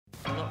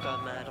not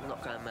going mad, I'm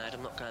not going mad,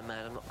 I'm not going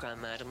mad, I'm not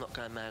going mad, I'm not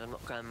going mad, I'm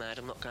not going mad,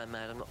 I'm not going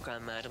mad, I'm not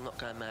going mad, I'm not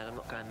going mad, I'm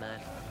not going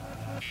mad.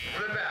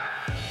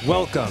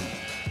 Welcome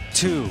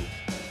to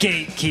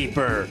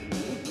Gatekeeper,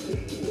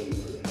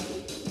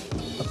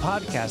 a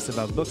podcast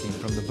about booking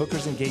from the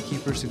bookers and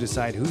gatekeepers who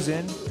decide who's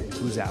in and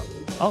who's out.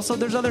 Also,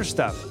 there's other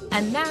stuff.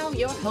 And now,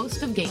 your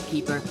host of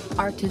Gatekeeper,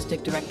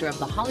 artistic director of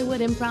the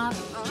Hollywood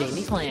Improv,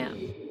 Jamie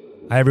Flam.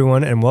 Hi,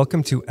 everyone, and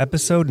welcome to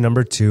episode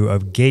number 2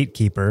 of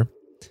Gatekeeper.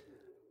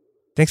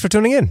 Thanks for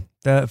tuning in.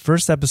 The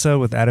first episode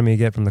with Adam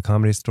Eget from the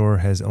Comedy Store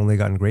has only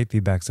gotten great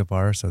feedback so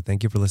far, so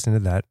thank you for listening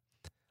to that.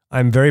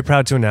 I'm very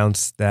proud to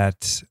announce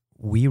that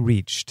we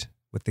reached,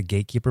 with the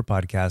Gatekeeper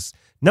podcast,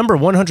 number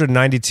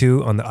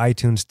 192 on the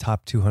iTunes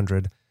Top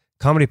 200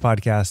 comedy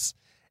podcasts.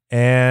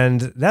 And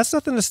that's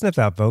nothing to sniff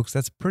out, folks.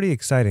 That's pretty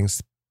exciting.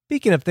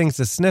 Speaking of things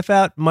to sniff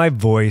out, my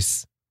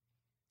voice.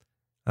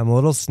 I'm a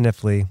little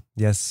sniffly.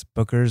 Yes,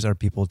 bookers are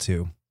people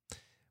too.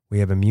 We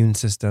have immune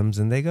systems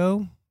and they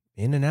go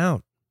in and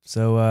out.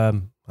 So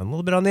I'm a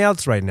little bit on the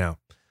outs right now.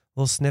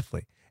 A little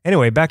sniffly.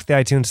 Anyway, back to the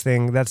iTunes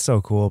thing. That's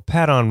so cool.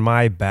 Pat on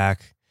my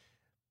back.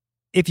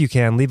 If you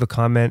can, leave a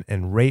comment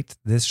and rate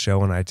this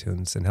show on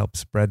iTunes and help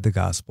spread the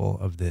gospel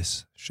of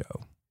this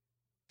show.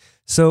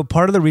 So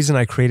part of the reason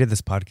I created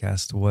this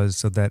podcast was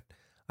so that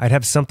I'd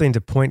have something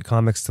to point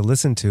comics to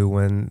listen to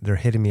when they're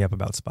hitting me up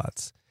about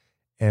spots.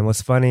 And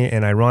what's funny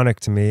and ironic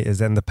to me is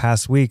that in the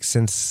past week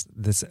since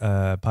this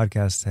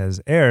podcast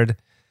has aired,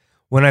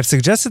 when I've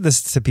suggested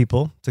this to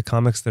people, to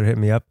comics that are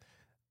hitting me up,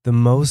 the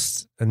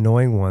most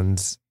annoying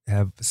ones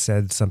have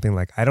said something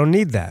like, I don't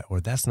need that, or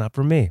that's not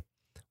for me.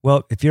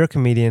 Well, if you're a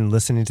comedian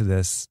listening to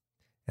this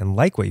and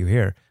like what you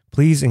hear,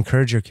 please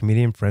encourage your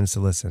comedian friends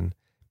to listen,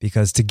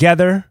 because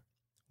together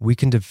we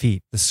can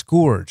defeat the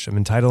scourge of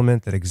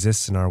entitlement that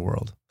exists in our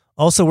world.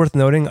 Also worth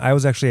noting, I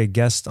was actually a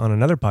guest on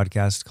another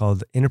podcast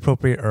called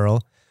Inappropriate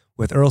Earl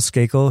with Earl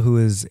Skakel, who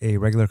is a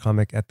regular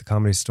comic at the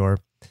Comedy Store.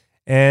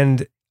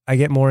 And I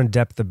get more in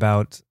depth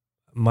about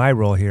my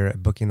role here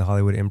at booking the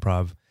Hollywood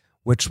Improv,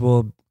 which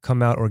will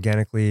come out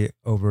organically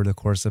over the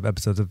course of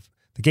episodes of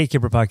the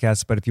Gatekeeper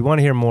podcast. But if you want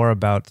to hear more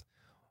about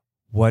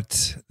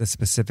what the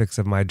specifics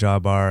of my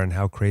job are and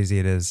how crazy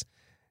it is,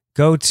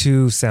 go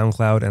to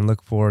SoundCloud and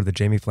look for the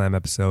Jamie Flam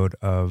episode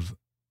of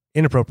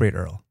Inappropriate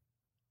Earl.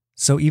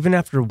 So even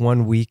after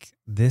 1 week,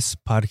 this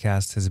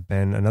podcast has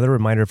been another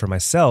reminder for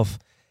myself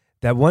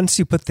that once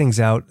you put things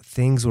out,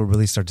 things will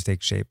really start to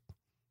take shape.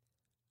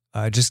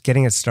 Just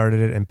getting it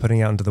started and putting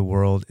it out into the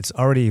world, it's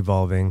already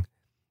evolving.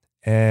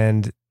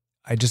 And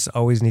I just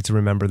always need to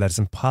remember that it's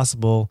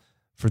impossible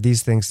for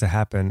these things to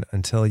happen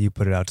until you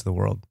put it out to the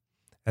world.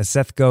 As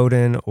Seth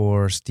Godin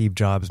or Steve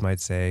Jobs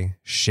might say,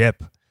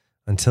 ship.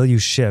 Until you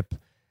ship,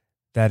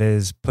 that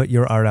is, put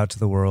your art out to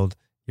the world,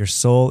 your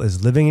soul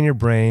is living in your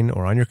brain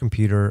or on your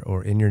computer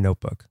or in your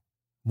notebook.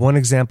 One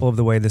example of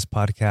the way this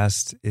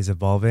podcast is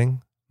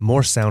evolving,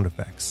 more sound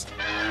effects.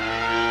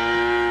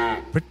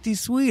 Pretty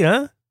sweet,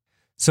 huh?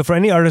 So for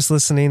any artists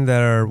listening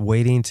that are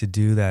waiting to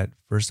do that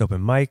first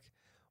open mic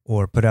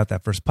or put out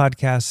that first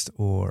podcast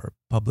or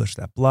publish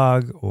that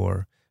blog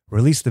or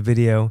release the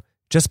video,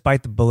 just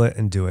bite the bullet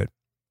and do it,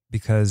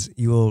 because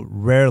you will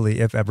rarely,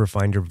 if ever,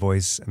 find your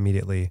voice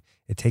immediately.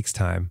 It takes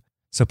time.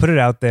 So put it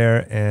out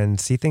there and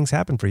see things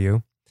happen for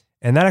you.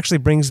 And that actually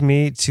brings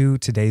me to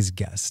today's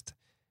guest.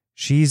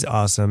 She's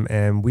awesome,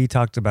 and we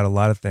talked about a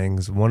lot of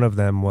things. One of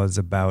them was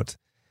about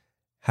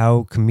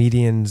how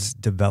comedians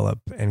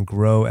develop and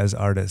grow as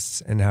artists,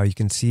 and how you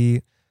can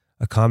see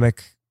a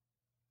comic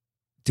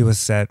do a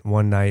set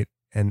one night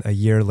and a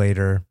year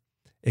later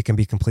it can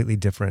be completely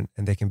different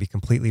and they can be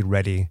completely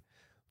ready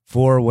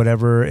for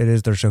whatever it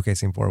is they're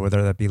showcasing for,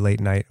 whether that be late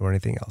night or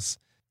anything else.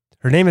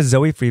 Her name is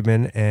Zoe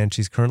Friedman, and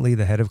she's currently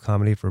the head of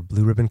comedy for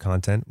Blue Ribbon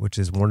Content, which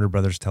is Warner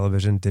Brothers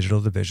Television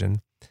digital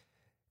division.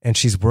 And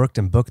she's worked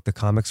and booked the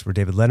comics for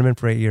David Letterman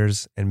for 8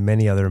 years and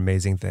many other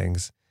amazing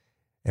things.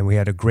 And we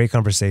had a great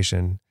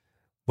conversation.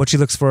 What she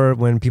looks for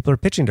when people are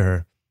pitching to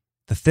her,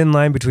 the thin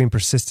line between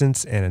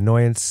persistence and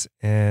annoyance,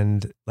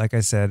 and like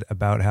I said,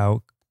 about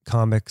how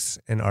comics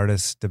and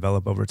artists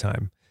develop over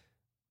time.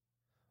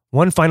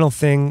 One final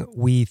thing,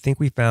 we think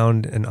we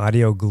found an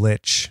audio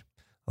glitch,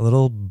 a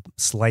little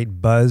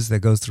slight buzz that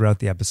goes throughout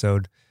the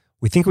episode.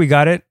 We think we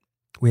got it.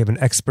 We have an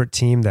expert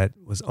team that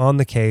was on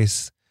the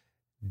case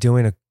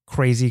doing a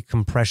crazy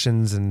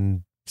compressions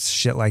and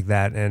shit like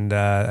that. And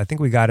I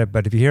think we got it.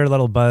 But if you hear a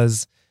little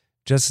buzz,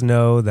 just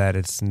know that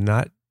it's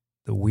not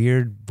the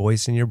weird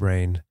voice in your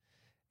brain,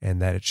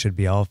 and that it should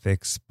be all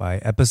fixed by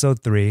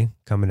episode 3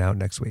 coming out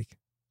next week.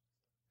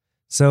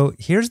 So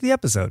here's the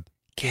episode.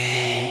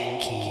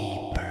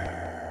 Gatekeeper.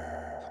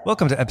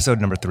 Welcome to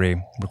episode number 3,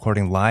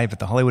 recording live at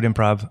the Hollywood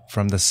Improv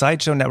from the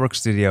Sideshow Network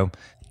studio,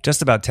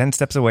 just about 10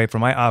 steps away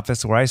from my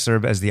office where I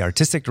serve as the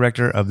artistic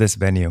director of this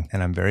venue.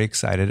 And I'm very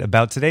excited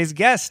about today's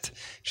guest.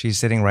 She's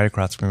sitting right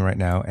across from me right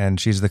now, and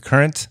she's the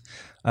current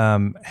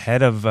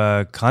head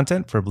of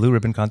content for Blue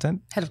Ribbon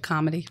Content. Head of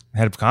comedy,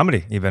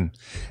 even,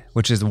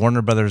 which is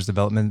Warner Brothers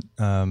Development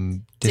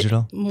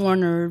Digital.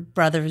 Warner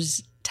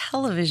Brothers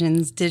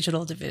Television's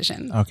digital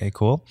division. Okay,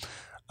 cool.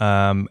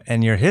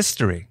 And your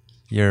history,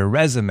 your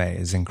resume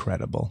is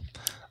incredible.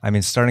 I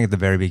mean, starting at the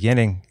very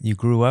beginning, you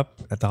grew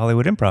up at the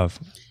Hollywood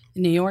Improv.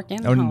 New York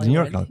and Hollywood. New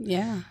York.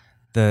 Yeah.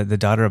 The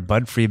daughter of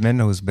Bud Friedman,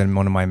 who's been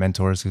one of my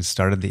mentors, who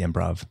started the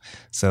Improv.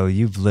 So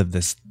you've lived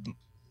this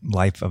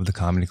life of the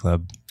comedy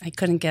club. I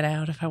couldn't get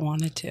out if I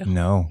wanted to.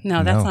 No,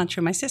 that's not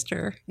true. My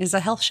sister is a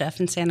health chef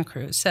in Santa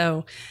Cruz,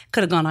 so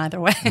could have gone either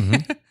way.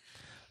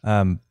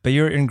 But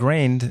you're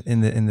ingrained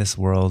in this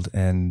world,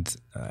 and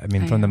I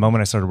mean, from the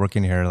moment I started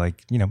working here,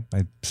 like, you know,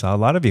 I saw a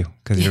lot of you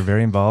because you're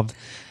very involved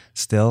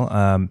still.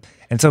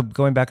 And so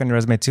going back on your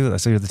resume too,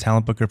 so you're the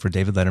talent booker for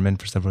David Letterman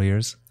for several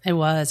years. I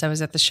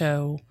was at the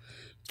show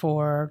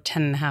for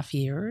 10 and a half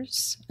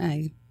years.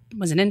 I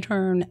was an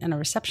intern and a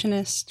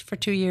receptionist for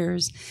 2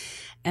 years,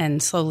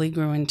 and slowly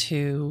grew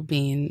into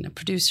being a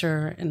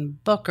producer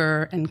and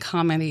booker and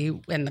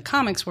comedy. And the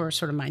comics were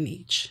sort of my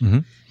niche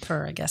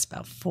for, I guess,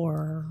 about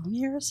 5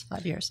 years.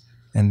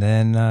 And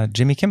then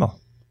Jimmy Kimmel.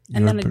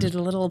 And then I did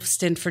a little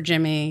stint for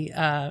Jimmy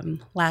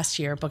last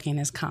year booking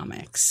his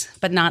comics,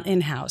 but not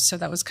in-house. So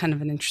that was kind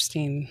of an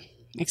interesting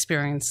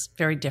experience,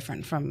 very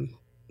different from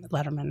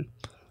Letterman.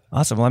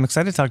 Awesome. Well, I'm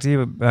excited to talk to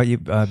you about you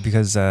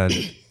because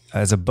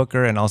as a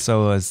booker and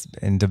also as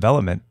in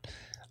development,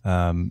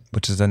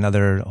 which is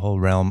another whole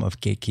realm of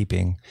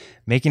gatekeeping,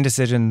 making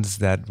decisions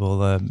that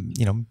will,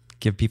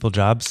 give people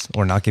jobs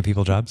or not give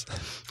people jobs.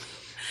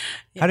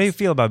 Yes. How do you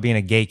feel about being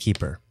a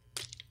gatekeeper?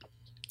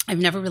 I've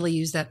never really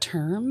used that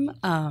term.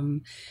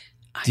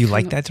 Do you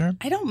like that term?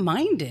 I don't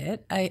mind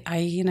it.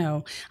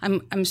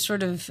 I'm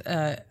sort of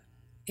an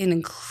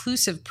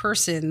inclusive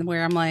person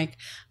where I'm like,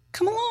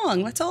 come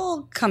along, let's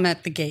all come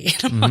at the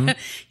gate.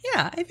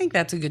 Yeah, I think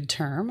that's a good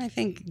term. I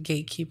think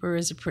gatekeeper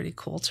is a pretty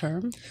cool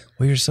term.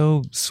 Well, you're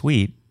so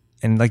sweet.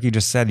 And like you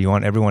just said, you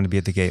want everyone to be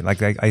at the gate.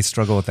 Like I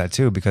struggle with that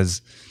too,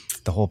 because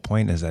the whole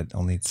point is that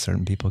only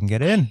certain people can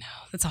get in. I know.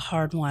 That's a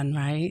hard one,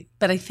 right?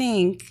 But I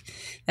think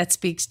that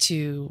speaks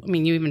to, I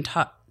mean, you even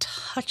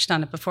touched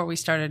on it before we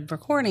started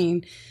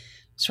recording,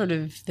 sort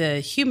of the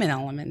human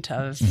element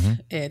of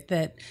it,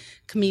 that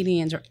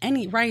comedians or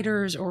any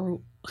writers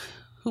or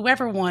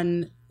whoever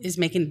one is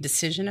making a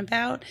decision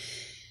about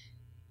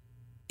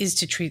is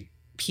to treat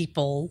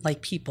people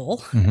like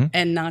people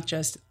and not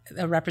just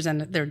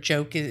represent their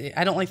joke.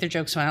 I don't like their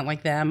joke, so I don't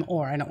like them,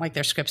 or I don't like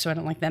their script, so I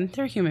don't like them.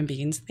 They're human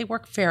beings. They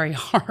work very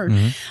hard.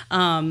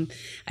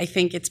 I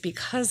think it's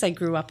because I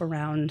grew up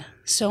around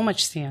so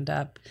much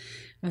stand-up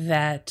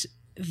that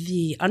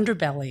the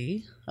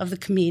underbelly of the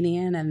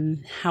comedian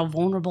and how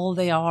vulnerable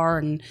they are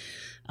and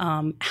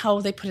how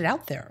they put it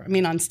out there. I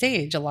mean, on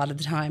stage, a lot of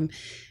the time,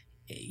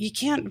 you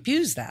can't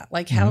abuse that.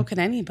 Like, how could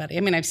anybody? I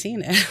mean, I've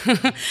seen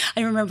it.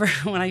 I remember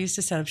when I used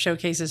to set up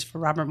showcases for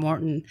Robert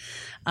Morton,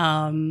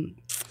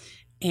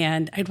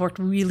 and I'd worked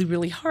really,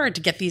 really hard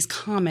to get these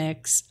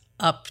comics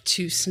up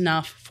to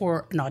snuff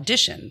for an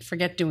audition,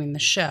 forget doing the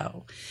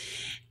show.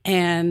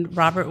 And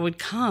Robert would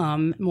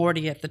come,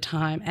 Morty at the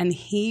time, and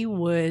he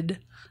would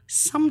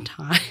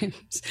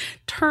sometimes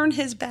turn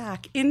his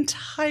back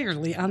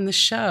entirely on the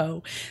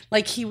show.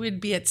 Like, he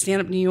would be at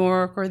Stand Up New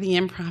York or the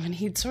Improv, and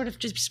he'd sort of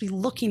just be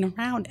looking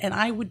around, and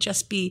I would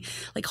just be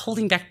like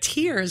holding back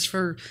tears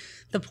for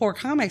the poor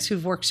comics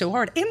who've worked so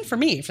hard, and for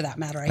me, for that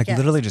matter, I guess. Like,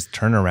 literally just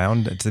turn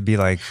around to be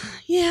like...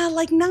 Yeah,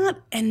 like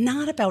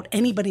not about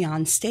anybody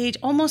on stage,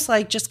 almost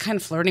like just kind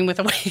of flirting with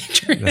a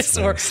waitress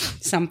or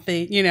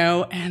something, you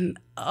know, and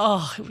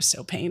it was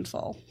so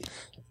painful.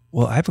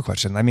 Well, I have a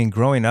question. I mean,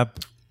 growing up,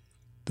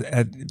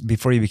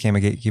 before you became a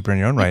gatekeeper in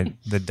your own right,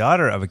 the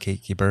daughter of a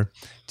gatekeeper,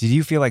 did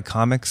you feel like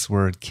comics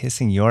were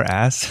kissing your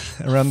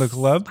ass around the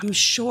club? I'm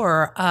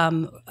sure.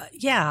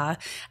 Yeah.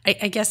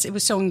 I guess it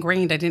was so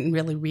ingrained I didn't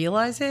really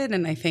realize it.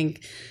 And I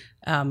think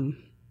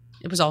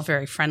it was all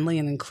very friendly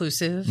and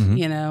inclusive,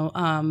 you know.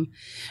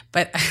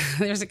 But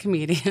there's a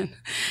comedian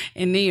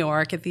in New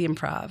York at the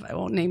Improv. I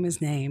won't name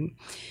his name.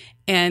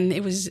 And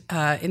it was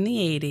in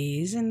the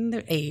 80s, and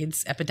the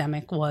AIDS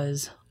epidemic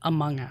was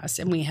among us.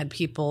 And we had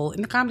people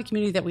in the comedy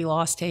community that we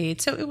lost to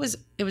AIDS. So it was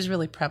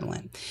really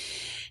prevalent.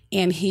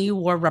 And he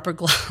wore rubber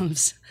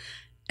gloves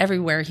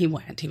everywhere he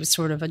went. He was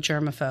sort of a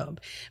germaphobe.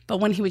 But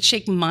when he would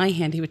shake my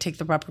hand, he would take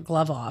the rubber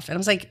glove off. And I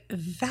was like,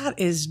 that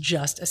is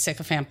just a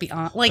sycophant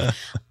beyond. Like,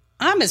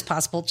 I'm as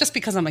possible. Just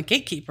because I'm a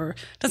gatekeeper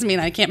doesn't mean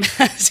I can't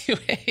pass you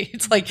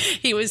AIDS. Like,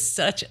 he was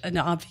such an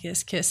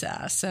obvious kiss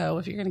ass. So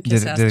if you're going to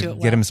kiss ass, do it well. Did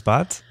it get him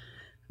spots?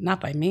 Not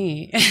by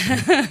me.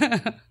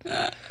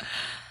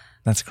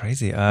 That's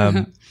crazy.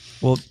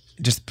 Well,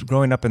 just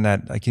growing up in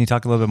that, can you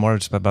talk a little bit more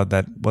just about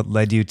that? What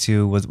led you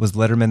to, was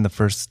Letterman the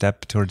first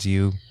step towards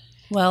you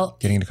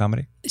getting into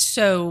comedy?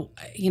 So,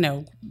 you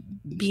know,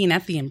 being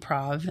at the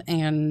Improv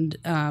and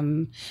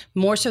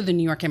more so the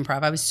New York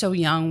Improv. I was so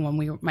young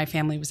when my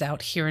family was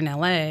out here in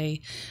LA. I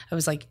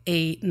was like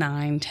 8,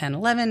 9, 10,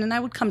 11, and I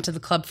would come to the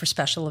club for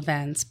special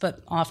events, but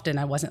often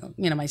I wasn't,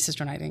 you know, my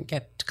sister and I didn't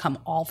get to come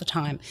all the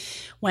time.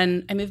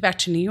 When I moved back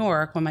to New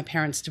York, when my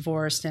parents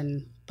divorced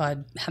and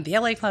Bud had the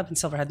LA club and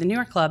Silver had the New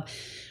York club,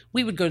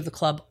 we would go to the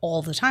club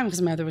all the time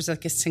because my mother was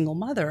like a single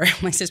mother.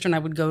 My sister and I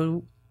would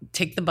go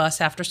take the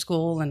bus after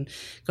school and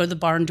go to the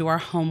bar and do our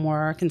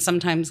homework. And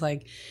sometimes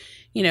like,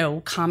 you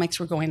know, comics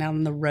were going out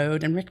on the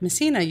road, and Rick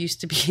Messina used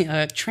to be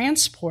a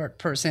transport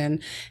person,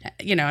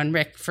 you know, and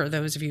Rick, for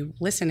those of you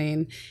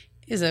listening,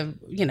 is a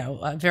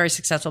very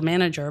successful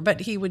manager, but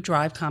he would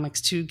drive comics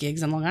to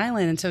gigs on Long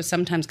Island. And so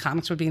sometimes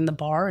comics would be in the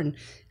bar and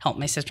help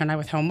my sister and I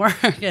with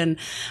homework. And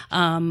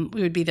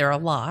we would be there a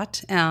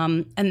lot.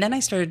 And then I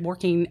started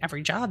working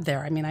every job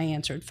there. I mean, I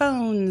answered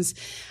phones.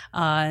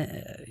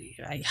 I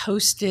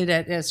hosted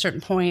at a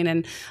certain point.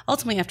 And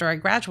ultimately, after I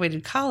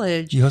graduated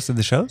college. You hosted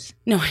the shows?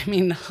 No, I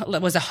mean,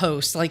 it was a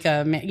host, like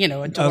a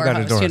door got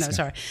host, a door host,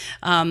 sorry.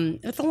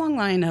 With the long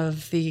line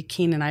of the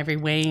Keenan Ivory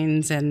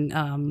Waynes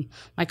and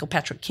Michael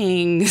Patrick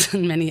Kings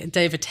and many,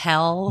 Dave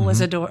Attell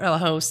was a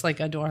host, like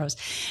a door host.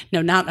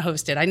 No, not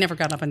hosted. I never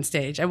got up on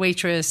stage. I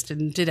waitressed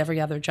and did every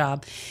other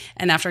job.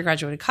 And after I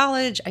graduated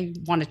college, I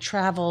wanted to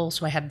travel.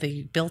 So I had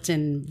the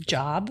built-in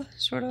job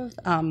sort of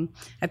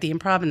at the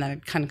Improv, and then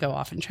I'd kind of go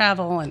off and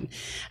travel, and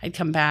I'd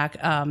come back.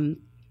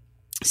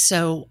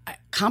 So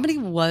comedy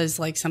was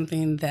like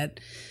something that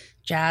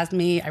jazzed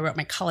me. I wrote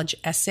my college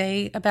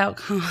essay about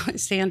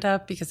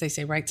stand-up because they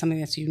say write something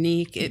that's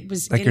unique. It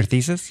was like your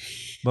thesis?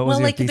 What was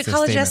your thesis the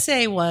college statement?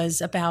 essay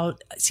was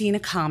about seeing a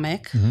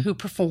comic who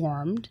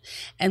performed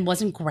and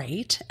wasn't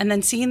great, and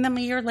then seeing them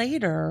a year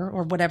later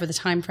or whatever the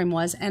time frame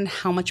was, and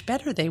how much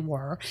better they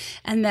were,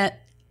 and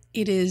that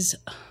it is,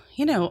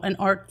 you know, an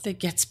art that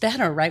gets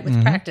better, right, with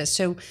practice.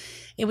 So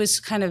it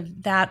was kind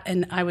of that,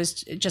 and I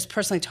was just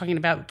personally talking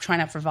about trying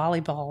out for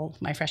volleyball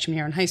my freshman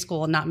year in high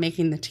school and not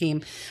making the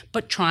team,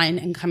 but trying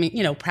and coming,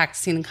 you know,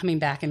 practicing and coming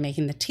back and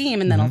making the team,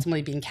 and then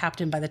ultimately being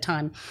captain by the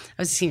time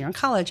I was a senior in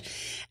college.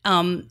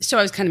 So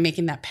I was kind of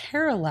making that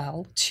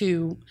parallel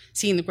to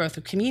seeing the growth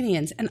of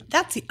comedians. And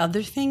that's the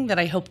other thing that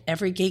I hope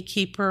every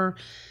gatekeeper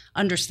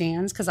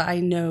understands, because I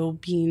know,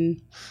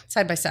 being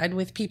side by side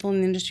with people in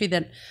the industry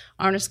that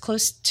aren't as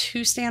close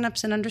to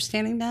stand-ups and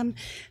understanding them,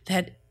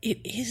 that it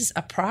is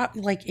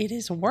it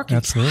is a work in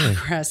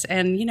progress.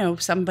 And, you know,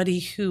 somebody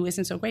who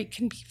isn't so great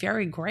can be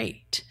very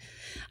great.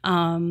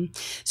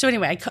 So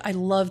anyway, I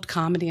loved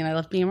comedy and I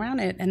loved being around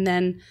it. And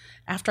then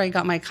after I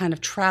got my kind of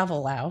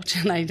travel out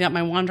and I got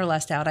my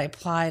Wanderlust out, I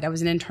applied. I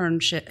was an intern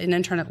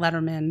at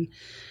Letterman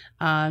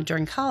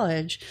during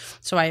college.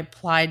 So I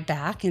applied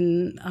back,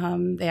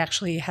 and they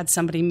actually had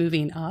somebody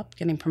moving up,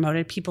 getting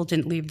promoted. People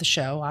didn't leave the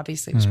show.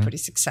 Obviously, it was pretty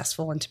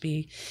successful and to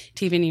be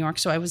TV New York.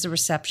 So I was a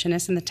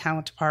receptionist in the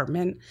talent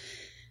department.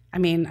 I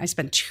mean, I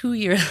spent 2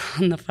 years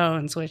on the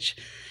phones, which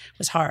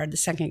was hard the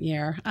second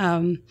year.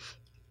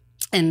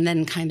 And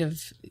then kind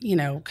of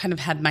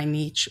had my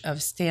niche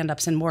of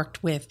stand-ups and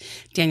worked with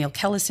Daniel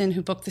Kellison,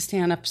 who booked the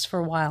stand-ups for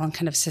a while, and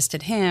kind of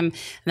assisted him. And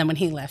then when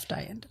he left,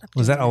 I ended up.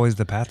 Was that always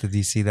the path? Did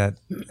you see that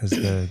as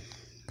the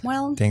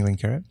dangling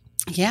carrot?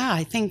 Yeah,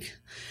 I think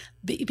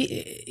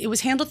it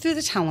was handled through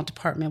the talent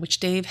department, which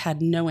Dave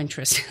had no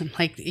interest in.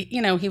 Like,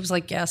 you know, he was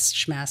like, yes,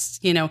 schmess.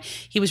 You know,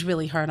 he was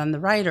really hard on the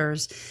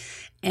writers.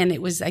 And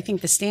it was, I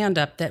think, the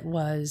stand-up that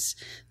was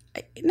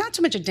not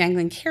so much a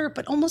dangling carrot,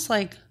 but almost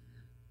like,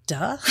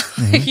 duh.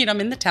 You know,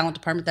 I'm in the talent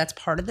department. That's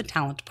part of the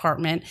talent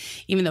department,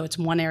 even though it's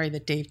one area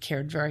that Dave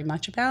cared very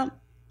much about.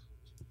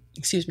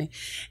 Excuse me.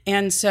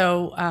 And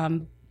so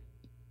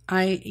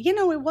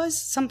it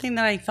was something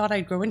that I thought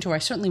I'd grow into. I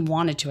certainly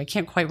wanted to. I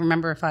can't quite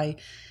remember if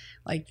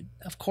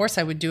of course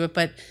I would do it,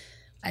 but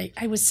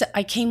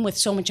I came with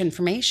so much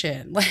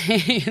information,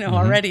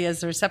 already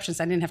as a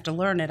receptionist. I didn't have to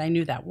learn it. I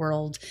knew that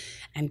world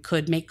and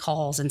could make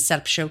calls and set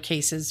up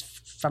showcases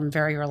from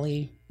very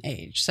early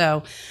age.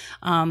 So,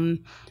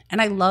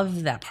 and I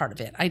loved that part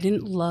of it. I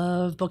didn't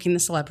love booking the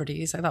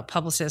celebrities. I thought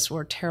publicists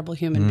were terrible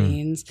human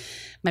beings.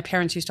 My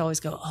parents used to always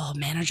go, oh,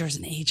 managers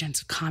and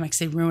agents of comics,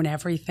 they ruin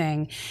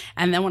everything.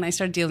 And then when I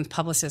started dealing with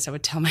publicists, I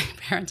would tell my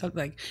parents, I'd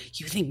be like,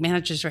 you think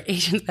managers or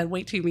agents? I'd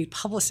wait till you meet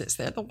publicists.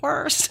 They're the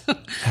worst.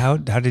 How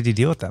did you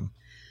deal with them?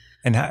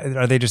 And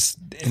are they just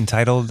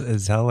entitled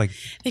as hell? Like,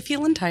 they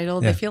feel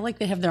entitled. Yeah. They feel like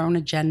they have their own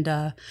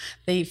agenda.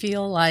 They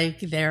feel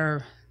like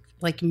they're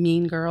like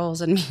mean girls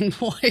and mean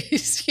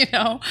boys,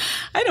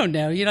 I don't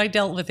know. I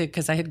dealt with it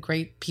because I had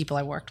great people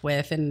I worked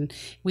with, and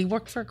we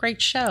worked for a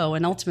great show.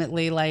 And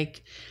ultimately,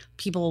 like,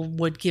 people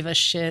would give a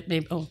shit.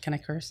 Maybe, oh, can I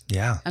curse?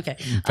 Yeah. Okay.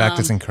 In fact,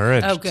 it's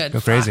encouraged. Oh, good.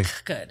 Go crazy.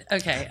 Good.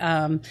 Okay.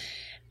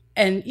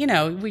 And,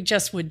 we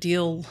just would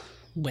deal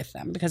with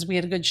them because we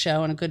had a good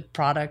show and a good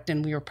product,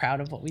 and we were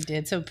proud of what we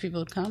did. So people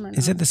would come.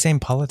 Is it the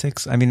same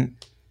politics? I mean,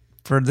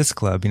 for this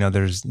club,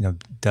 there's,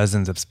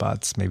 dozens of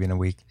spots maybe in a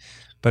week.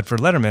 But for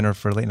Letterman or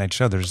for a late night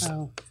show, there's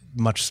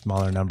much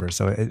smaller numbers.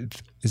 So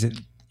is it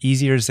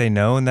easier to say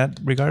no in that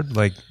regard?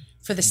 Like,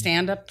 for the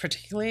stand-up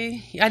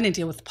particularly, I didn't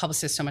deal with the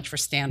publicists so much for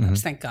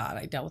stand-ups. Thank God.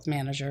 I dealt with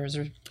managers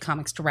or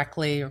comics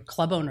directly, or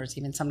club owners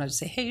even sometimes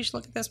say, hey, you should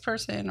look at this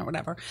person or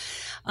whatever.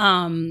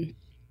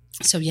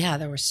 So yeah,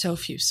 there were so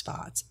few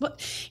spots.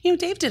 But,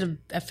 Dave did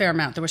a fair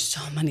amount. There were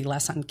so many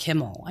less on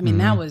Kimmel. I mean,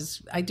 I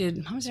was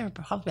there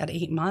probably about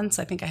 8 months.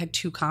 I think I had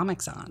 2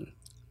 comics on.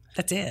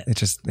 That's it.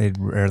 They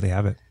rarely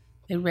have it.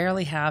 They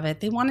rarely have it.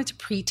 They wanted to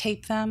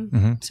pre-tape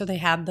them, so they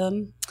had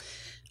them.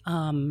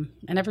 And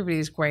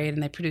everybody's great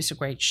and they produce a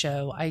great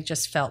show. I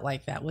just felt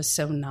like that was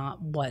so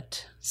not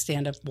what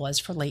stand-up was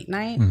for late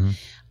night.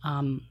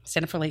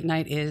 Stand-up for late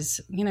night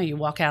is, you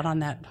walk out on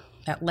that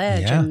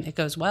ledge and it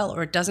goes well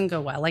or it doesn't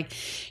go well. Like,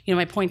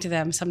 my point to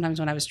them sometimes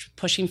when I was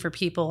pushing for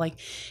people, like,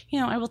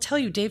 I will tell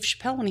you, Dave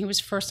Chappelle, when he was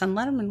first on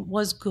Letterman,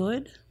 was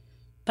good,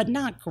 but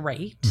not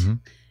great.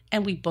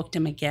 And we booked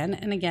him again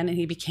and again, and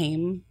he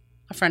became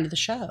a friend of the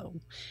show.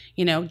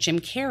 Jim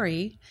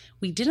Carrey,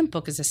 we didn't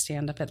book as a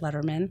stand-up at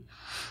Letterman.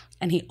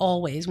 And he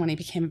always, when he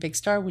became a big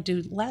star, would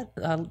do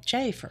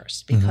Jay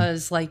first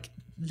because like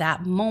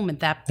that moment,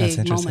 that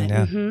big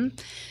moment. Yeah.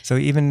 So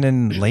even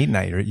in late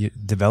night,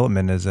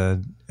 development is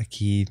a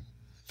key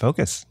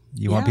focus.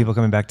 You want people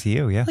coming back to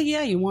you. Yeah. Well,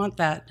 yeah, you want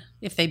that.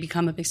 If they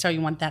become a big star,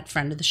 you want that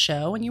friend of the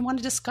show and you want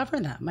to discover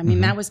them. I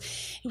mean, it was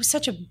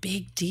such a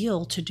big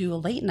deal to do a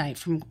late night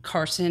from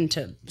Carson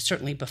to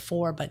certainly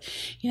before, but,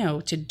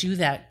 to do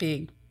that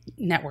big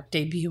network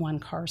debut on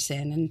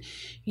Carson. And,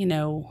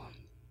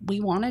 we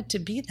wanted to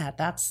be that.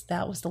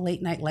 That was the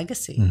late night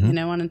legacy,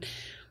 and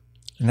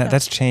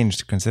that's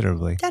changed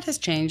considerably. That has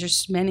changed.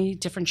 There's many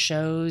different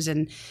shows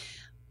and,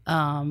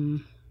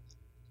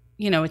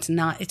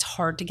 it's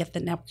hard to get the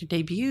network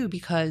debut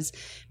because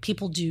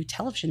people do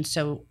television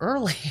so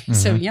early,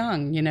 so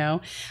young, I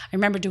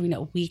remember doing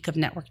a week of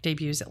network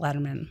debuts at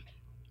Letterman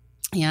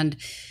and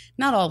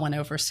not all went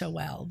over so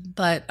well,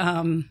 but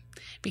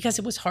because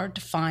it was hard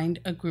to find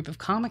a group of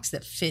comics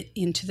that fit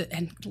into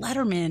and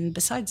Letterman,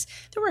 besides,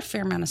 there were a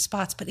fair amount of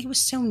spots, but it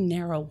was so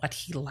narrow what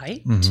he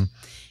liked.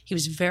 He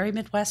was very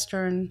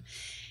Midwestern.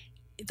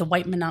 The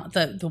white,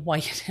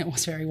 it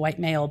was very white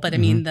male, but I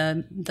mean,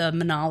 the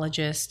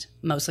monologist,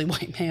 mostly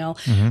white male,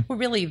 were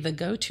really the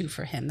go-to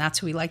for him. That's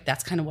who he liked.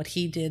 That's kind of what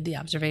he did, the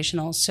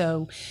observational.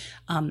 So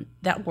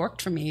that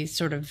worked for me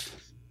sort of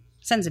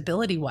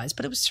sensibility-wise,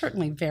 but it was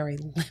certainly very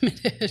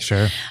limited.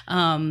 Sure.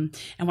 And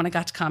when I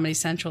got to Comedy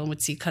Central and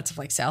would see cuts of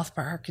like South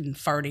Park and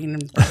farting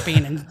and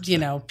burping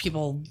and,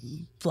 people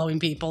blowing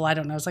people, I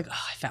don't know. I was like,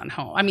 I found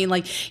home. I mean,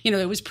 like,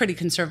 it was pretty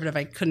conservative.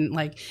 I couldn't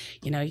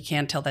you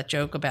can't tell that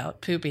joke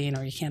about pooping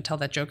or you can't tell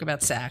that joke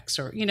about sex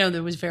or,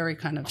 there was very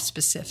kind of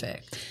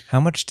specific. How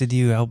much did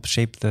you help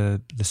shape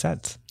the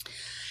sets?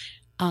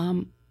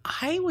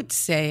 I would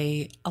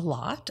say a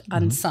lot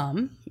on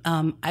some.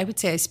 I would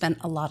say I spent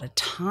a lot of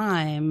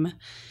time.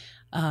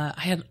 I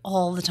had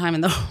all the time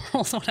in the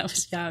world when I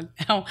was young.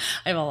 Now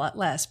I have a lot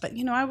less. But,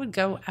 I would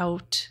go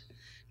out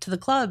to the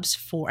clubs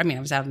I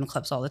was out in the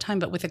clubs all the time.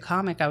 But with a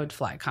comic, I would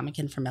fly a comic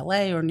in from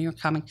LA or New York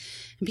comic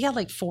and be out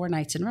like 4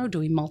 nights in a row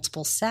doing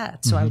multiple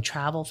sets. So I would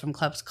travel from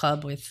club to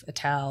club with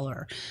Attell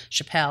or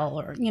Chappelle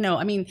or,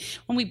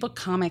 when we book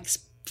comics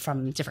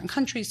from different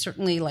countries,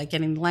 certainly like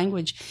getting the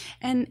language.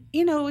 And,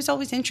 it was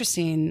always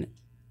interesting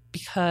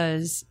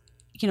because,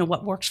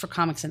 what works for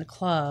comics in a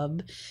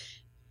club,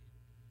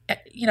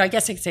 I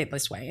guess I could say it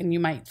this way, and you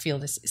might feel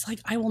this, it's like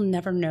I will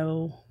never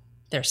know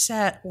their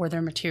set or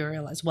their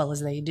material as well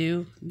as they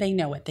do. They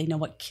know it. They know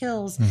what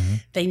kills.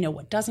 They know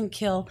what doesn't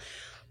kill.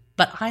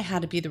 But I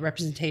had to be the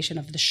representation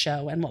of the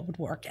show and what would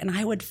work. And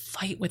I would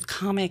fight with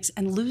comics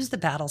and lose the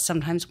battle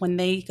sometimes when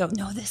they go,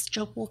 no, this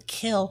joke will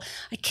kill.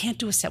 I can't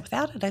do a set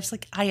without it. I was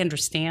like, I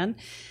understand,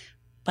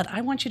 but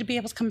I want you to be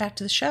able to come back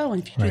to the show.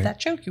 And if you do that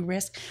joke, you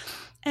risk.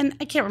 And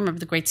I can't remember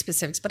the great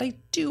specifics, but I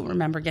do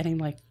remember getting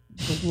like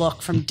the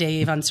look from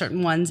Dave on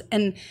certain ones.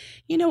 And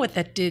you know what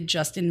that did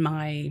just in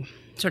my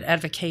sort of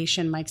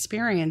advocation, my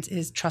experience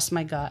is trust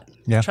my gut,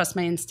 trust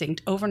my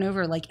instinct over and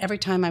over. Like every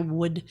time I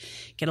would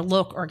get a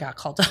look or got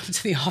called up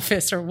to the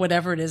office or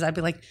whatever it is, I'd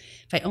be like,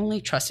 if I only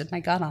trusted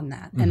my gut on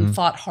that and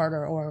fought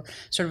harder or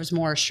sort of was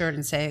more assured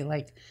and say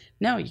like,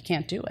 no, you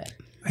can't do it.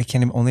 I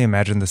can only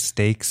imagine the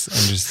stakes and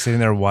just sitting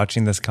there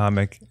watching this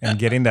comic and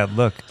getting that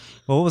look.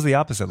 Well, what was the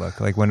opposite look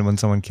like when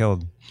someone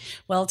killed?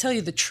 Well, I'll tell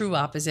you the true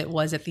opposite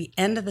was at the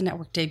end of the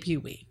network debut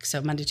week.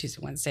 So Monday, Tuesday,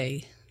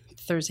 Wednesday,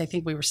 Thursday, I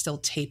think we were still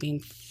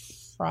taping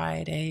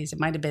Fridays. It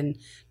might have been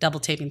double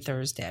taping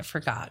Thursday. I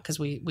forgot because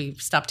we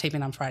stopped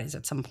taping on Fridays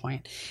at some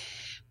point.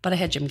 But I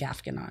had Jim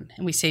Gaffigan on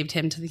and we saved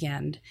him to the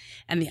end.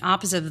 And the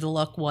opposite of the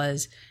look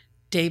was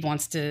Dave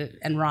wants to,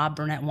 and Rob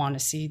Burnett want to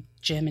see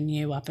Jim and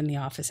you up in the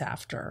office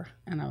after.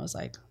 And I was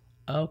like,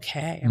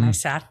 okay. And I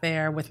sat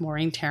there with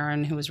Maureen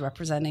Tarrant, who was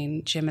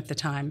representing Jim at the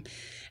time.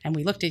 And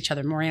we looked at each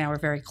other. Maureen and I were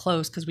very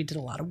close because we did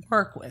a lot of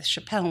work with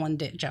Chappelle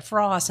and Jeff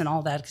Ross and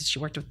all that because she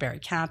worked with Barry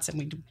Katz and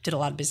we did a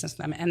lot of business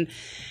with them. And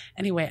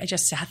anyway, I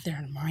just sat there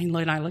and Maureen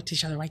Lloyd and I looked at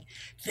each other like,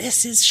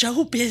 this is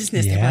show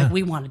business. Yeah. They're like,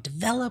 we want to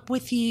develop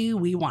with you.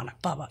 We want to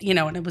blah, blah,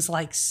 and it was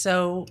like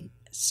so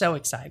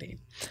exciting.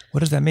 What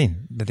does that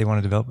mean, that they want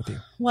to develop with you?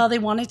 Well, they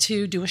wanted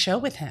to do a show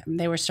with him.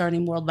 They were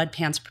starting Worldwide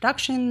Pants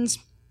Productions.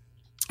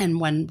 And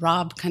when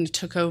Rob kind of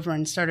took over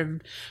and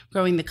started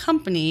growing the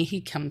company, he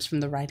comes from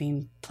the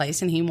writing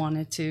place and he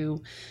wanted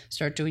to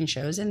start doing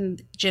shows.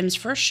 And Jim's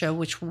first show,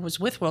 which was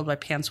with Worldwide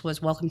Pants, was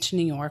Welcome to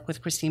New York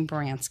with Christine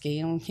Baranski.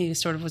 And he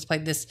sort of was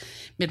like this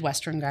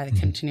Midwestern guy that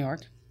came to New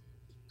York.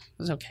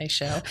 was an okay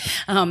show.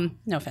 No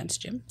offense,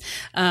 Jim.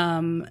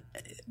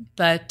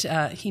 But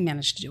he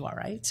managed to do all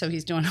right, so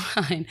he's doing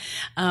fine.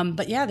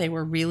 But yeah, they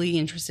were really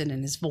interested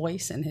in his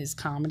voice and his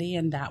comedy,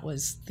 and that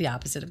was the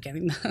opposite of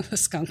getting the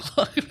skunk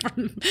look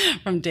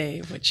from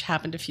Dave, which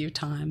happened a few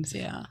times,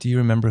 yeah. Do you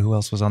remember who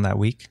else was on that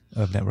week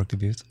of network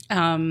debuts?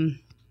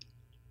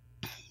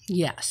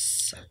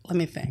 Yes. Let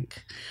me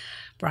think.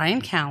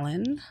 Brian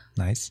Callen.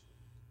 Nice.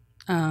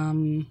 God,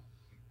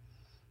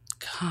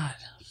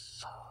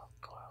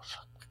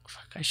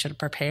 I should have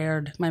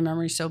prepared. My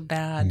memory's so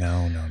bad.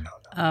 No.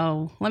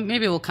 Oh,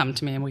 maybe it will come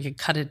to me and we could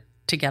cut it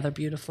together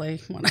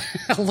beautifully.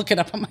 I'll look it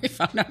up on my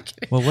phone. No, I'm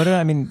kidding. Well,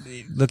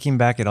 looking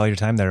back at all your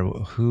time there,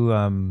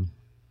 who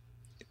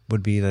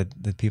would be the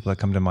people that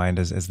come to mind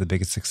as the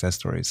biggest success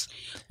stories?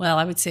 Well,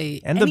 I would say...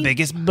 And the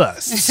biggest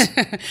busts.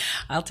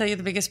 I'll tell you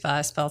the biggest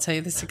bust, but I'll tell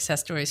you the success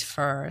stories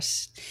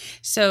first.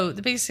 So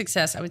the biggest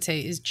success, I would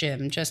say, is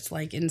Jim. Just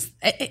like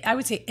I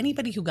would say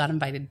anybody who got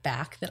invited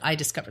back that I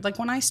discovered. Like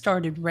when I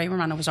started, Ray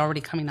Romano was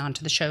already coming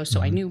onto the show, so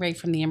I knew Ray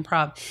from the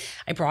Improv.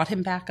 I brought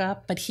him back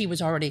up, but he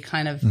was already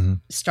kind of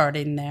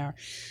starting there.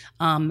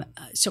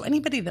 So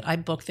anybody that I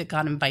booked that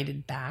got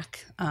invited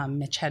back,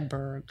 Mitch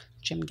Hedberg,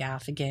 Jim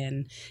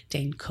Gaffigan,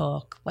 Dane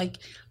Cook, like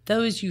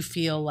those you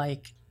feel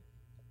like,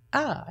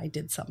 I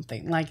did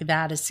something. Like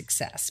that is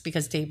success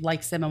because Dave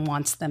likes them and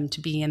wants them to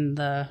be in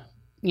the,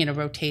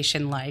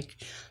 rotation like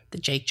the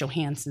Jake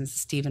Johanssons, the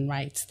Stephen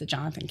Wrights, the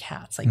Jonathan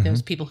Katz, like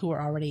those people who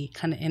are already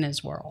kind of in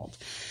his world.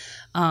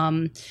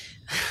 The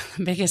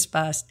biggest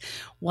bust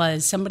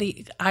was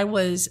somebody, I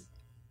was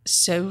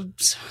so,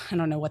 I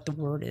don't know what the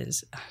word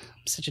is. I'm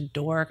such a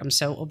dork. I'm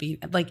so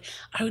obedient. Like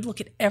I would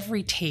look at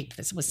every tape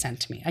that was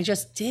sent to me. I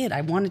just did. I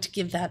wanted to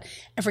give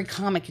every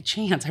comic a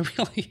chance. I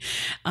really,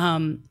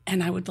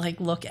 and I would like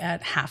look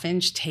at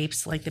 1/2-inch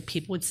tapes like that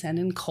people would send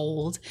in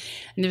cold.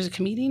 And there was a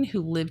comedian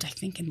who lived, I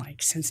think in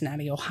like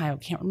Cincinnati, Ohio,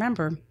 can't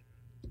remember.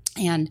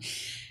 And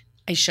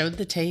I showed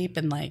the tape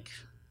and like,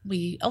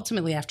 we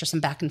ultimately, after some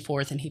back and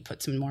forth, and he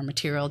put some more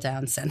material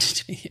down, sent it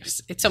to me.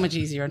 It's so much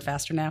easier and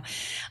faster now.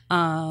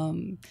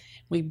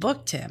 We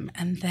booked him,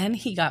 and then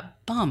he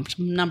got bumped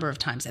a number of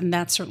times. And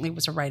that certainly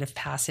was a rite of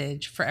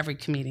passage for every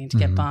comedian to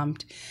get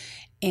bumped.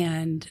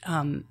 And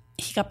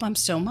he got bumped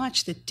so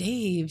much that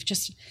Dave,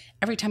 just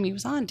every time he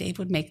was on, Dave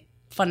would make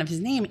fun of his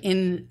name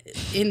in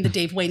the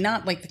Dave way,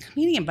 not like the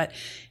comedian, but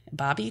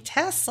Bobby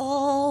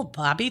Tessel,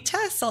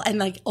 and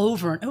like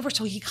over and over.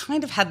 So he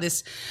kind of had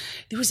this,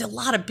 there was a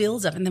lot of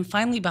builds up, and then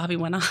finally Bobby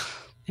went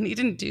off. And he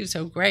didn't do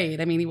so great.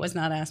 I mean, he was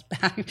not asked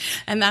back.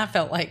 And that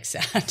felt like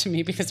sad to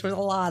me because there was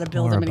a lot of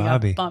build-up and he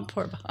got bumped.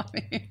 Poor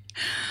Bobby.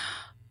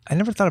 I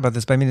never thought about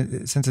this, but I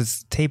mean, since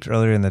it's taped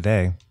earlier in the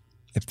day,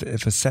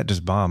 if a set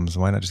just bombs,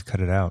 why not just cut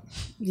it out?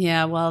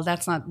 Yeah, well,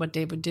 that's not what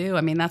Dave would do.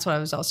 I mean, that's what I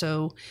was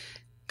also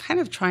kind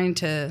of trying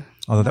to...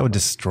 Although that would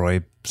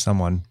destroy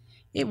someone.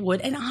 It would.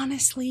 And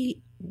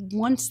honestly,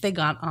 once they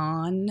got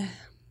on,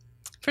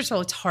 first of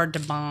all, it's hard to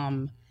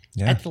bomb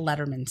at the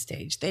Letterman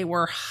stage. They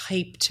were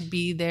hyped to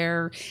be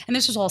there. And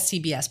this was all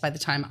CBS by the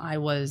time I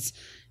was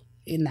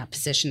in that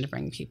position to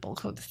bring people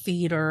to the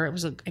theater. It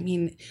was, to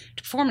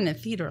perform in a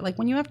theater, like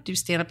when you have to do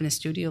stand up in a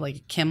studio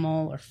like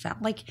Kimmel or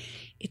like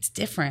it's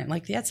different.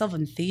 Like the Ed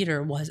Sullivan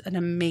Theater was an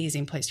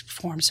amazing place to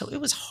perform. So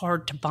it was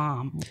hard to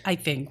bomb, I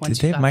think. Once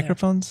Did they have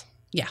microphones?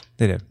 Yeah.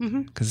 They did.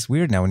 Because it's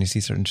weird now when you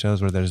see certain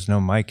shows where there's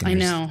no mic and I you're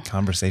know. just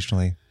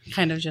conversationally.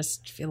 Kind of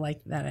just feel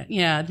like that.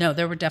 Yeah, no,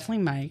 there were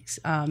definitely mics.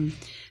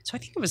 So I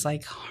think it was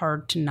like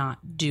hard to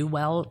not do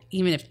well,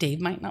 even if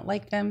Dave might not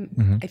like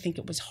them. I think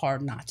it was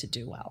hard not to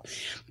do well.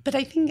 But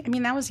I think,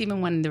 that was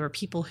even when there were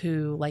people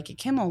who, like at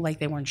Kimmel, like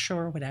they weren't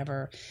sure or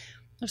whatever. I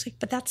was like,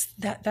 but that's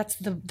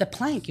the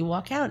plank. You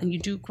walk out and you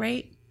do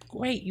great.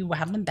 You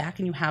have them back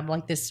and you have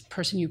like this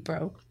person you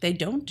broke. They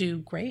don't do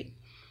great.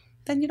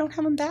 Then you don't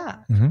have them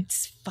back.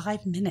 It's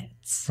 5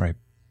 minutes. Right.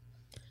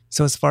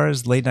 So as far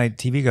as late night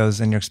TV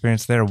goes and your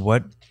experience there,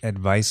 what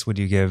advice would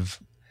you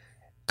give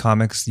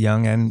comics,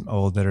 young and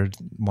old, that are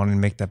wanting to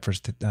make that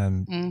first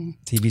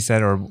TV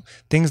set, or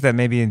things that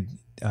maybe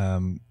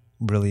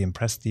really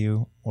impressed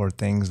you or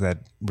things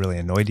that really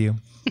annoyed you?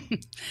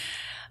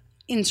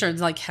 In terms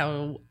of like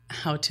how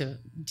to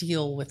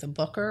deal with a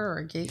booker or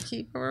a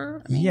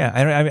gatekeeper?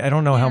 I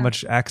don't know how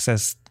much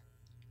access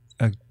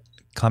a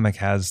comic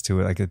has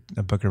to like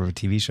a booker of a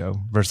TV show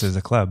versus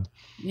a club.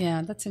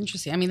 Yeah, that's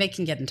interesting. They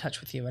can get in touch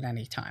with you at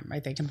any time,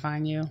 right? They can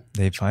find you.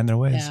 They find their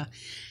ways. Yeah.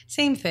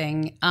 Same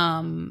thing.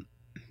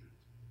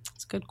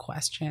 It's a good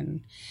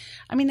question.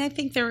 I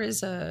think there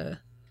is a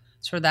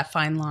sort of that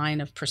fine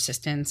line of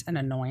persistence and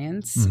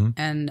annoyance.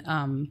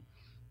 And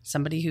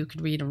somebody who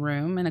could read a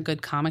room, and a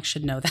good comic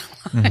should know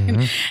that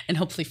line and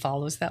hopefully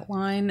follows that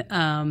line.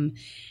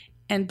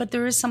 But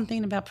there is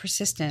something about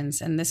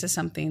persistence, and this is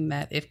something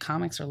that if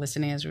comics are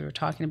listening, as we were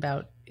talking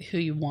about who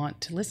you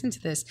want to listen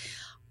to this,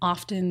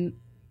 often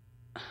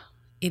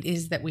it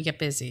is that we get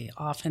busy.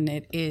 Often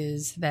it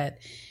is that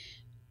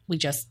we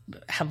just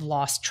have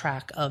lost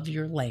track of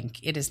your link.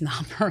 It is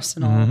not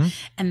personal.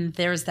 And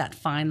there's that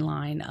fine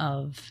line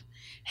of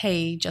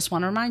hey, just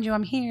want to remind you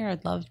I'm here.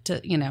 I'd love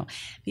to,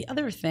 The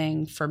other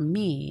thing for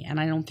me, and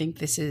I don't think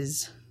this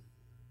is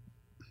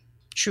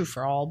true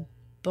for all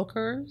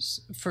bookers,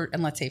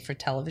 and let's say for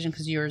television,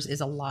 because yours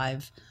is a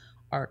live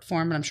art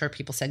form, and I'm sure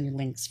people send you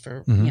links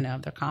for,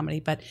 their comedy.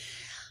 But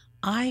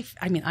I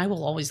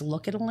will always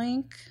look at a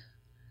link,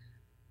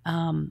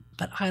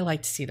 but I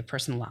like to see the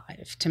person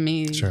live. To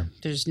me,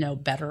 there's no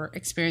better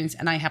experience,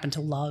 and I happen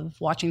to love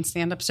watching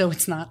stand-up, so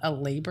it's not a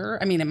labor.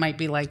 I mean, it might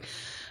be like,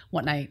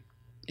 what night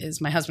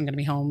is my husband going to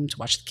be home to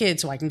watch the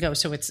kids so I can go?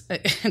 So it's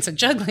a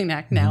juggling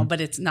act now,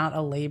 but it's not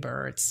a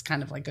labor. It's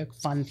kind of like a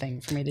fun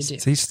thing for me to do.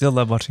 So you still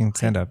love watching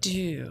stand-up?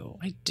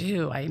 I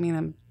do. I mean,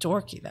 I'm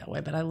dorky that way,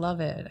 but I love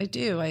it. I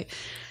do.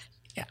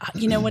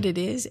 You know what it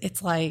is?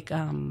 It's like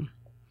I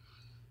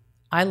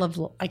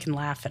can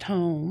laugh at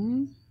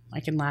home. I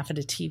can laugh at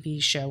a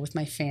TV show with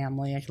my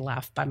family. I can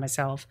laugh by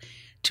myself.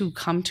 To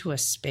come to a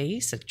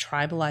space, a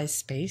tribalized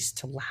space,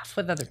 to laugh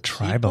with other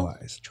people.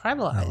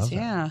 Tribalized,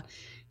 yeah.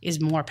 Is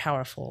more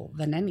powerful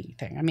than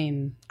anything. I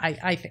mean,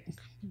 I think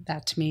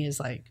that to me is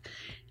like,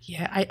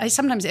 I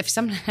sometimes,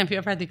 have you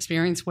ever had the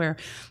experience where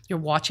you're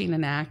watching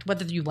an act,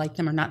 whether you like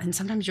them or not, and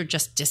sometimes you're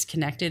just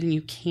disconnected and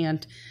you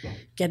can't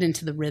get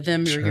into the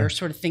rhythm, or you're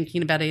sort of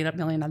thinking about 8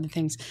 million other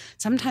things.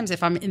 Sometimes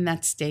if I'm in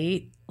that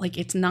state, like,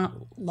 it's not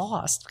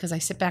lost, because I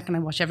sit back and I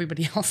watch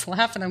everybody else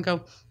laugh and I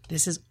go,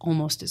 this is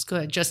almost as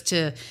good, just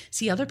to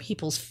see other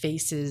people's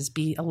faces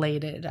be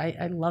elated.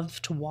 I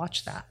love to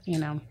watch that,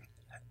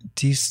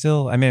 Do you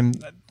still, I mean,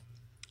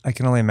 I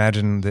can only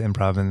imagine the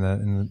improv in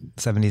the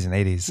 70s and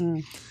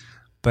 80s,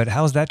 but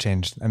how has that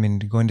changed? I mean,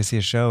 going to see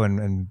a show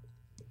and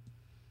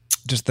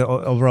just the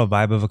overall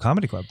vibe of a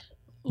comedy club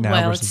now.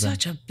 Well, it's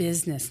such a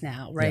business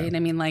now, right? Yeah.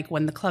 I mean, like,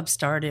 when the club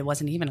started, it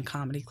wasn't even a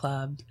comedy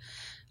club.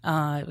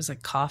 It was a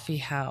coffee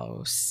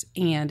house,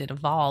 and it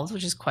evolved,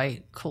 which is quite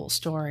a cool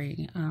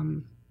story.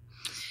 You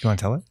want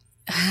to tell it?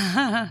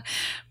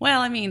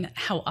 Well, I mean,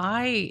 how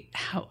I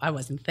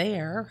wasn't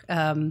there,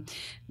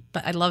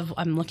 but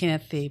I'm looking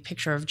at the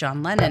picture of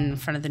John Lennon in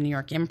front of the New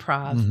York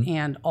Improv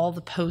and all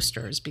the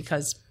posters,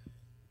 because,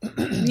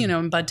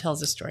 and Bud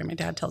tells a story, my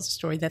dad tells a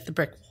story, that the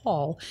brick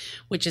wall,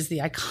 which is the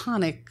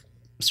iconic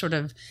sort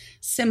of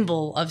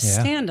symbol of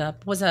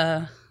stand-up, was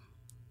a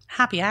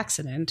happy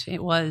accident.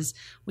 It was,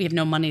 we have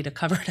no money to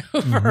cover it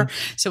over.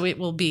 So it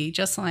will be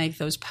just like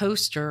those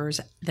posters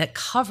that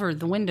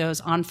covered the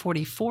windows on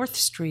 44th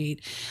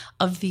Street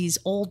of these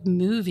old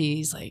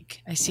movies.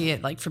 Like, I see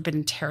it like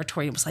Forbidden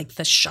Territory. It was like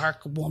The Shark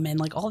Woman,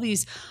 like all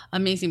these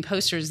amazing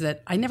posters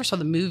that I never saw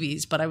the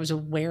movies, but I was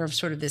aware of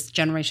sort of this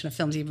generation of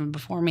films even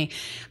before me,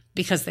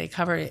 because they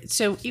covered it.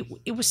 So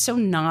it was so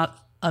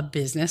not a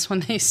business when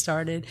they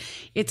started.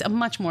 It's a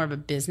much more of a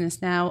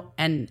business now.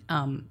 And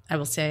I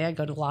will say, I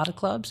go to a lot of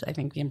clubs. I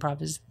think the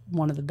Improv is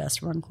one of the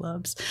best run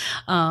clubs.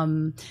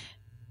 I'm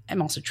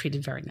also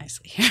treated very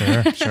nicely.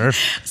 Sure.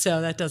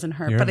 So that doesn't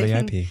hurt. You're but a I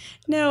VIP. think,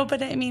 no,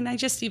 but I mean, I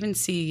just even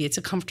see it's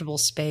a comfortable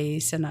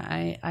space, and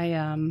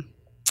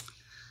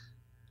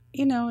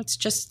it's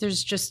just,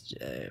 there's just,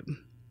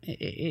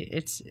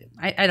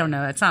 I don't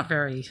know. It's not a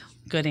very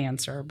good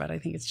answer, but I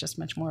think it's just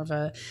much more of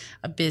a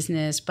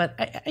business. But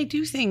I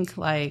do think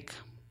that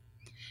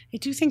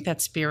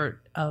spirit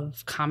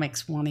of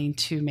comics wanting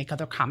to make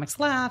other comics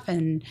laugh,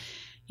 and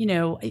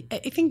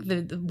I think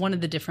one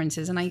of the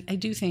differences, and I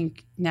do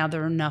think now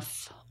there are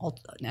enough,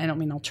 I don't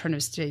mean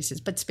alternative spaces,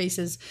 but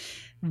spaces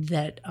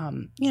that,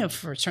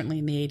 for certainly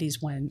in the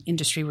 80s when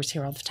industry was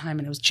here all the time,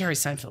 and it was Jerry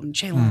Seinfeld and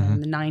Jay Leno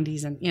in the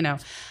 90s, and,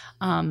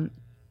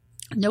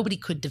 nobody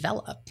could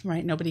develop,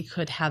 right? Nobody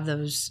could have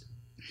those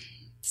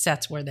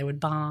sets where they would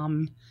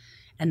bomb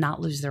and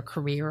not lose their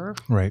career.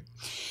 Right.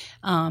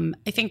 I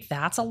think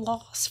that's a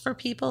loss for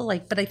people.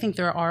 But I think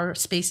there are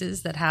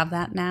spaces that have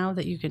that now,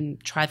 that you can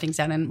try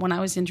things out. And when I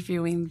was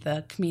interviewing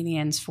the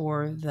comedians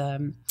for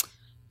the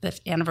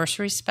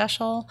anniversary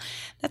special,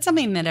 that's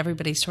something that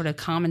everybody sort of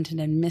commented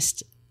and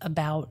missed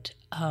about,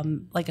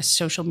 like a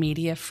social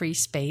media free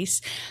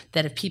space,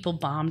 that if people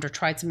bombed or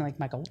tried something like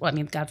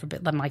God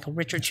forbid, like Michael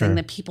Richards thing,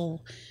 that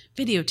people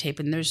videotape,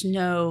 and there's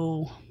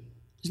no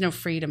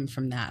freedom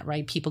from that,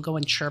 right? People go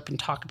and chirp and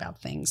talk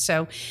about things.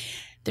 So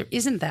there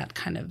isn't that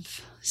kind of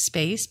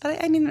space,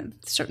 but I mean,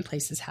 certain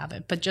places have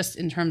it, but just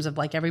in terms of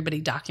like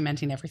everybody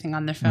documenting everything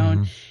on their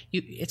phone,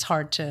 it's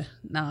hard to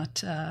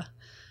not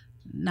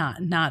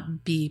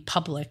be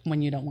public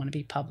when you don't want to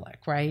be public,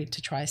 right?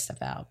 To try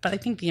stuff out. But I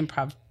think the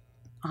Improv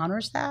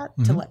honors that,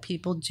 to let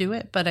people do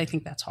it, but I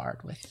think that's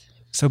hard with.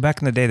 So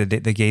back in the day,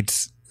 the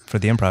gates for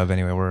the Improv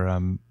anyway were,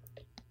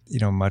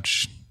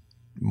 much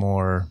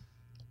more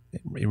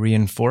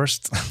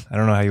reinforced. I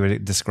don't know how you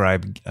would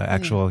describe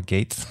actual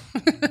gates.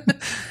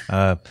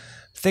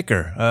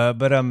 Thicker,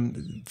 but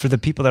for the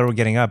people that were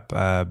getting up,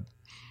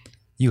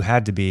 you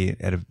had to be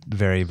at a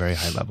very, very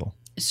high level.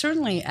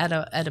 Certainly, at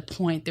a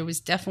point, there was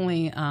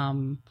definitely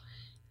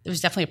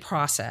a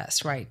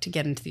process, right, to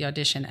get into the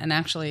audition, and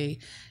actually.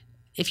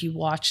 if you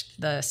watched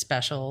the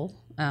special,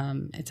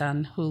 it's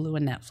on Hulu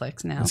and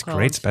Netflix now. It's a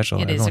great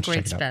special. It is Everyone a should check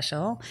great it out.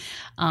 special.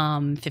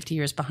 50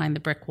 Years Behind the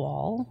Brick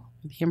Wall,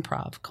 the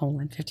Improv,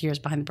 50 Years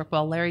Behind the Brick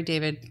Wall. Larry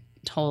David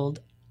told,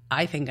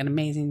 I think, an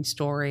amazing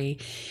story.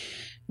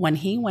 When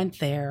he went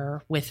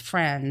there with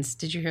friends,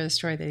 did you hear the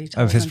story that he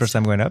told? Of his first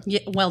time going up?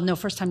 Yeah, well, no,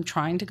 first time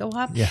trying to go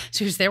up. Yeah. So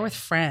he was there with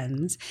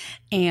friends,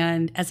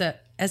 and as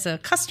a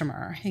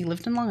customer, he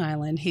lived in Long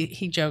Island.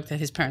 He joked that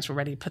his parents were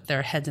ready to put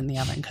their heads in the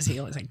oven because he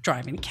was like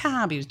driving a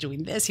cab. He was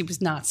doing this. He was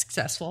not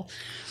successful,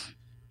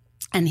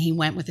 and he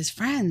went with his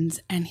friends,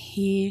 and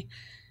he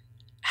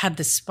had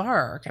the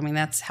spark. I mean,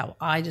 that's how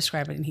I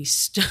describe it. And he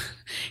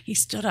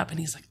stood up and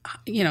he's like,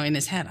 in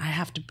his head, I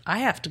have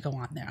to go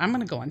on there. I'm going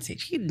to go on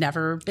stage. He'd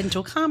never been to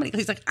a comedy.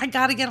 He's like, I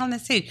got to get on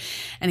this stage.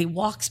 And he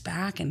walks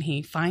back and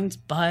he finds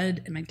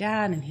Bud and my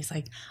dad. And he's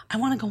like, I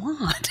want to go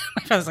on.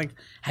 I was like,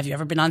 have you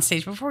ever been on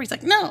stage before? He's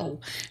like,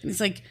 no. And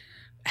he's like,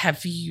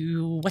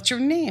 what's your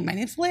name? My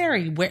name's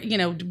Larry. Where,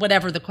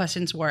 whatever the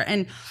questions were.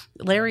 And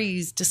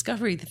Larry's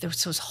discovery that there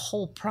was this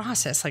whole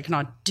process, like an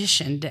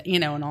audition,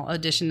 and all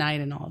audition night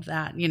and all of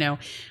that,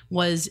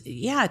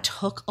 it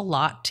took a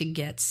lot to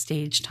get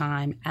stage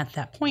time at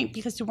that point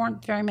because there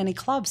weren't very many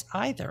clubs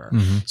either.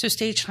 Mm-hmm. So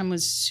stage time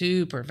was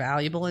super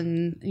valuable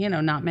in,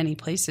 not many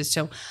places.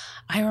 So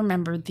I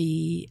remember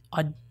the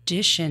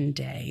audition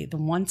day, the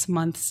once a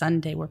month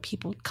Sunday where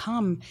people would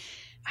come,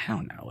 I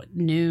don't know, at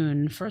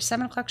noon for a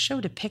 7:00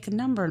 show to pick a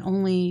number, and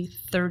only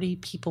 30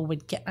 people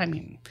would get. I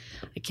mean,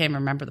 I can't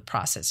remember the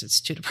process. It's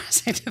too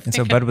depressing to think. And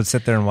so Bud would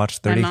sit there and watch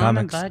 30 My mom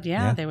comics. And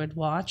Bud, they would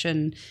watch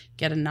and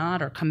get a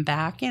nod or come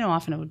back.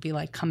 Often it would be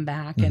like, come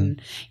back. Mm-hmm.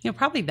 And,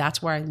 probably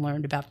that's where I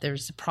learned about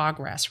there's the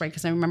progress, right?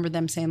 Because I remember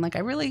them saying, like, I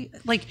really,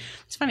 like,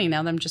 it's funny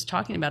now that I'm just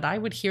talking about it, I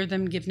would hear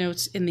them give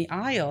notes in the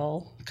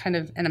aisle, kind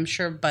of, and I'm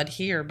sure Bud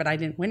here, but I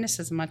didn't witness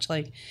as much.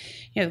 Like,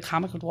 the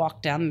comic would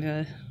walk down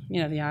the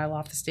aisle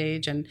off the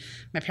stage, and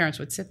my parents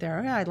would sit there.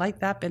 Oh, yeah, I like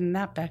that bit and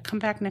that bit. Come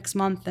back next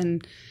month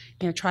and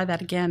try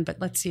that again, but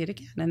let's see it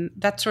again. And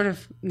that sort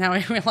of, now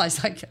I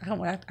realize, like,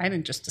 I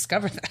didn't just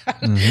discover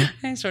that.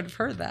 Mm-hmm. I sort of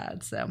heard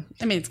that. So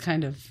I mean, it's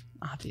kind of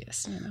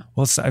obvious.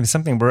 Well,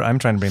 something I'm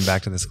trying to bring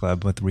back to this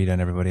club with Rita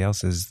and everybody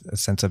else is a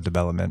sense of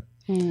development.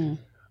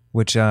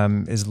 Which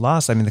is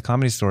lost. I mean, the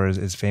Comedy Store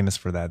is famous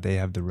for that. They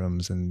have the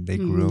rooms and they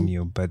groom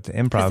you, but the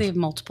improv, because they have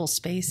multiple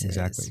spaces.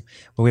 Exactly.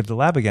 But we have the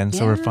lab again,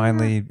 so we're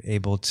finally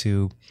able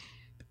to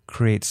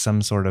create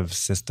some sort of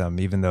system,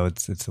 even though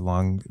it's a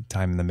long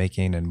time in the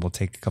making and will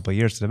take a couple of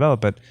years to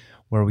develop, but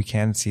where we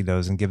can see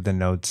those and give the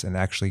notes and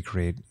actually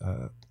create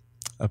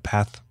a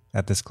path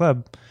at this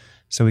club,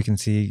 so we can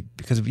see,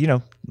 because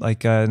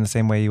like in the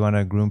same way you want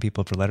to groom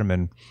people for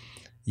Letterman,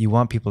 you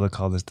want people to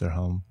call this their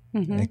home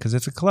because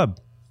it's a club.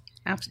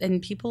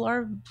 And people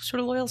are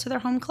sort of loyal to their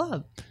home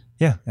club.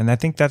 Yeah, and I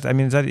think is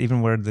that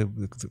even where the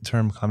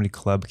term comedy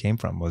club came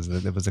from? Was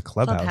that it was a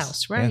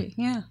clubhouse? Right?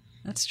 Yeah,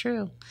 that's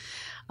true.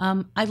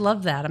 I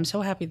love that. I'm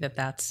so happy that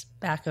that's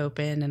back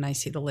open, and I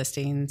see the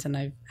listings. And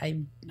I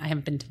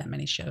haven't been to that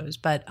many shows,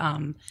 but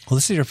well,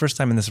 this is your first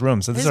time in this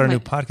room, so this is our new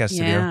podcast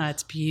studio. Yeah,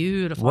 it's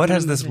beautiful. What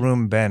has this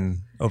room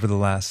been over the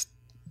last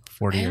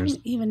 40 years? I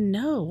don't even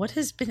know what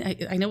has been.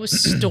 I know it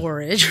was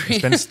storage.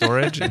 It's been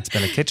storage. It's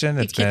been a kitchen.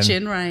 It's a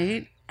kitchen,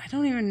 right? I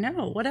don't even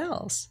know. What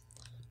else?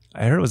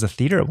 I heard it was a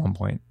theater at one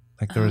point.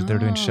 Like they were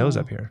doing shows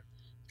up here.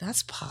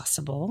 That's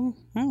possible.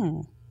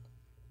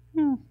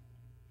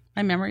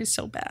 My memory is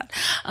so bad.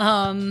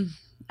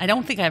 I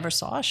don't think I ever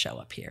saw a show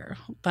up here.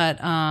 But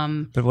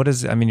what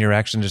is, your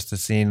reaction just to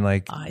seeing,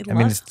 like,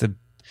 it's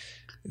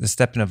the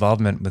step in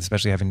involvement with,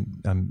 especially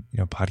having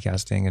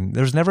podcasting, and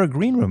there was never a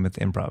green room at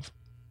the Improv.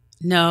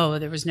 No,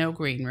 there was no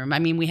green room. I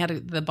mean, we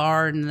had the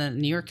bar in the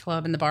New York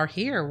Club and the bar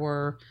here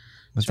were.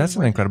 But that's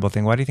an incredible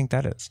thing. Why do you think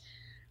that is?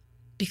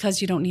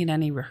 Because you don't need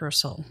any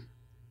rehearsal.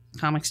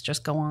 Comics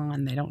just go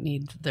on. They don't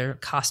need their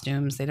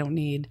costumes. They don't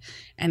need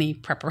any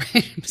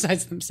preparation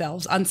besides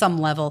themselves. On some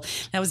level,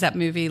 that was that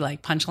movie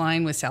like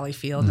Punchline with Sally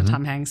Field and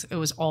Tom Hanks. It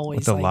was always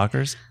with the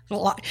lockers.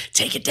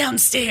 Take it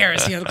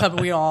downstairs. The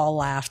club, we all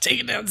laughed. Take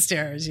it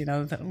downstairs.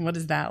 What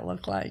does that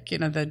look like?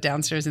 The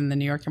downstairs in the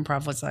New York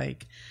Improv was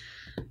like,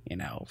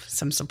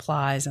 some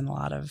supplies and a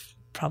lot of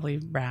probably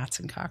rats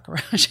and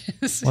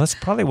cockroaches. Well, that's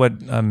probably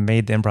what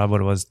made the Improv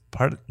what it was.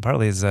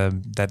 Partly is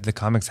that the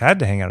comics had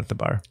to hang out at the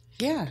bar.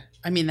 Yeah.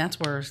 I mean, that's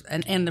where,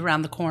 and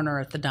around the corner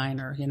at the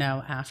diner,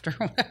 after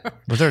whatever.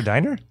 Was there a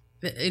diner?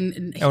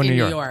 In New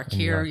York. In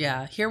Here, New York.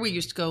 yeah. Here we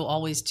used to go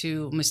always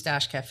to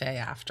Mustache Cafe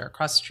after,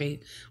 across the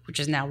street, which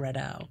is now Red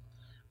O.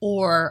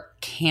 Or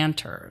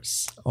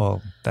Cantor's.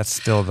 Oh, that's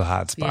still the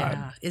hot spot.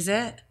 Yeah. Is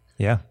it?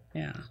 Yeah.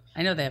 Yeah.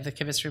 I know they have the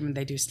Kibitz Room and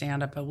they do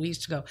stand up, but we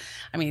used to go.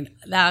 I mean,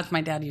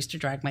 my dad used to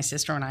drag my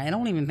sister and I. I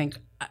don't even think,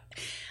 I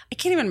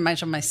can't even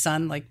imagine my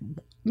son like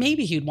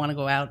maybe he'd want to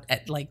go out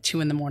at like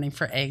 2 a.m.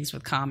 for eggs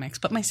with comics.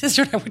 But my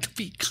sister and I would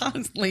be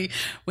constantly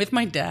with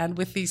my dad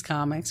with these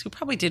comics, who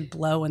probably did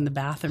blow in the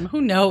bathroom.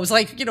 Who knows?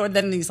 Like, you know, and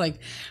then these like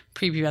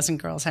prepubescent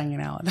girls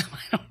hanging out with them.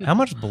 I don't know. How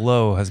much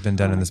blow has been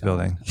done in this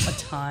building? A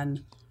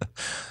ton.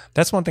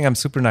 That's one thing I'm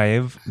super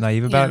naive about,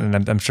 Yeah.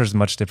 and I'm sure it's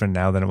much different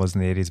now than it was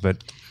in the 80s,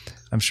 but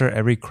I'm sure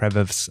every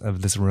crevice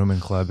of this room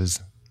and club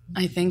has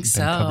I think been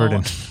so. covered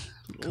in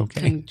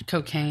cocaine.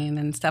 Cocaine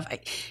and stuff.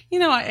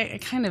 I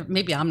kind of,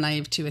 maybe I'm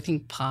naive too. I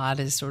think pot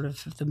is sort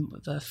of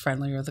the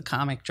friendlier of the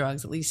comic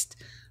drugs, at least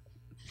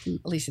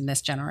in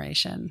this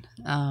generation.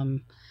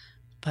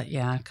 But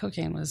yeah,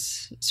 cocaine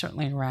was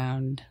certainly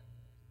around.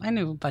 I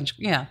knew a bunch.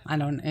 Yeah, I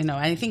don't. You know,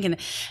 I think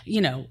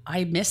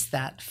I missed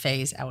that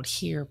phase out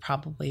here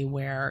probably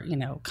where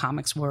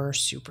comics were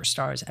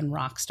superstars and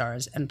rock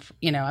stars, and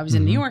I was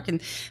in New York and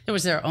there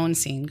was their own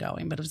scene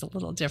going, but it was a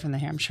little different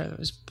than here. I'm sure there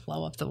was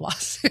blow up the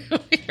wazoo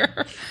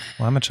here.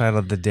 Well, I'm a child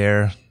of the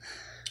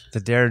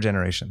Dare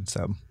generation,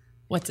 so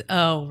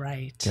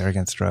right. Dare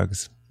Against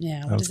Drugs.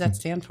 Yeah, what does that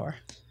stand for?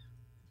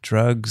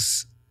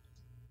 Drugs,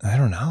 I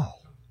don't know.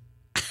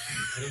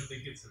 I don't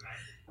think it's an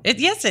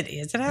Yes, it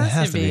is. It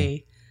has to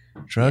be.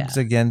 Drugs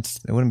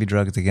against, it wouldn't be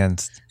drugs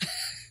against.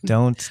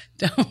 Don't.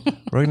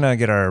 We're going to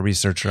get our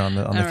researcher on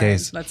the All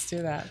case. right, let's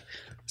do that.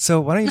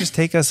 So why don't you just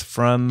take us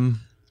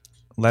from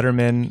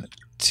Letterman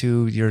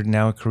to your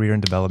now career in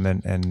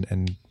development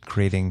and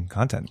creating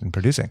content and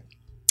producing?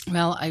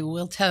 Well, I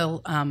will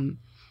tell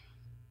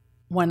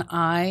when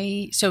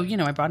I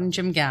brought in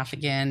Jim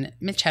Gaffigan,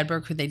 Mitch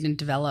Hedberg, who they didn't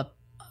develop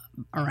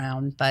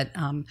around, but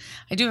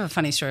I do have a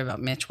funny story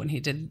about Mitch when he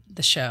did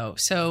the show.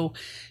 So,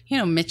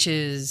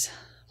 Mitch's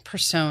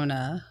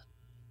persona,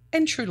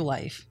 and true to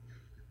life,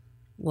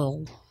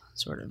 will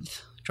sort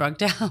of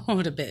drugged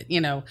out a bit,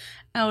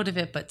 out of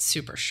it, but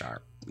super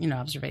sharp,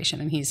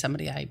 observation. And he's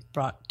somebody I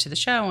brought to the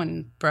show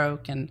and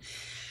broke. And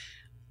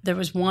there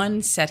was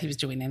one set he was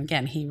doing, and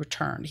again, he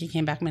returned. He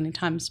came back many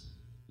times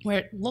where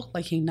it looked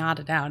like he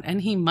nodded out,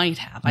 and he might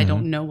have. Mm-hmm. I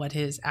don't know what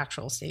his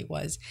actual state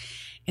was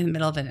in the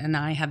middle of it. And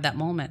I had that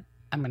moment.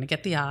 I'm going to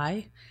get the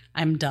eye.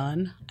 I'm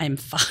done. I'm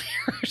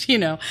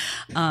fired,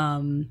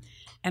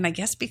 and I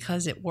guess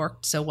because it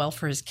worked so well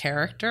for his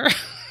character,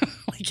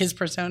 like his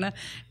persona,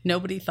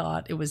 nobody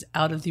thought it was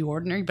out of the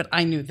ordinary, but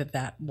I knew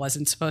that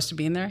wasn't supposed to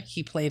be in there.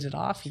 He played it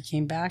off. He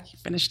came back. He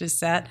finished his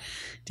set.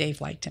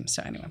 Dave liked him.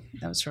 So anyway,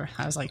 I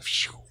was like,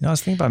 phew. I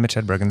was thinking about Mitch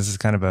Hedberg, and this is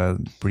kind of a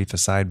brief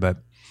aside, but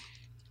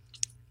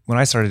when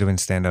I started doing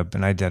stand-up,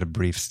 and I did a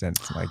brief stint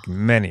like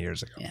many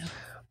years ago, yeah.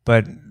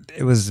 But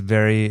it was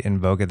very in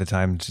vogue at the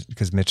time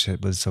because Mitch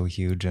was so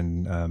huge,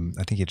 and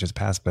I think he had just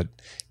passed, but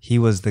he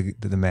was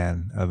the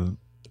man of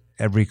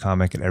every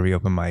comic at every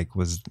open mic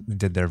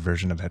did their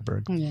version of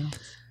Hedberg. Yeah.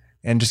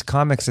 And just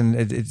comics, and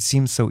it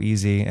seems so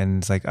easy,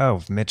 and it's like,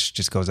 oh, Mitch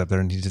just goes up there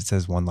and he just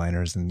says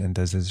one-liners and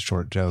does his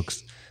short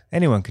jokes.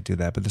 Anyone could do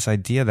that, but this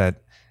idea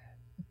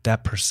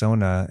that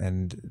persona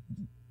and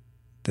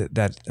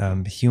that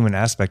human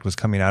aspect was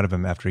coming out of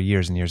him after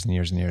years and years and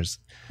years and years.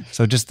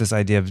 So just this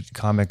idea of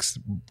comics,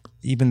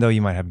 even though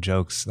you might have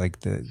jokes,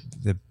 like the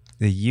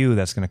you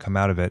that's going to come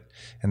out of it,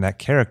 and that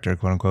character,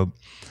 quote unquote,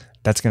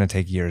 that's going to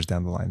take years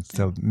down the line.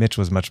 So Mitch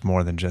was much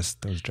more than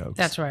just those jokes.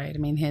 That's right. I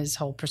mean, his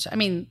whole persona. I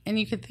mean, and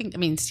you could think,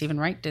 Stephen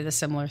Wright did a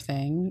similar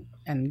thing,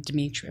 and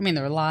Dimitri.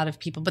 There were a lot of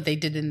people, but they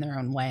did it in their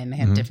own way, and they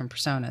had different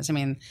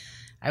personas.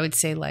 I would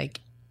say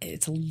like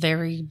it's a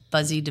very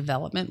buzzy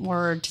development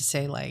word to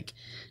say like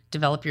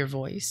develop your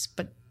voice,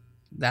 but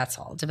that's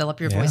all. Develop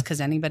your voice, because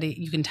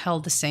you can tell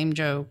the same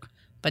joke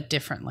but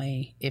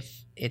differently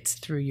if it's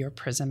through your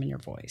prism and your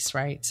voice,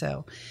 right?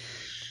 So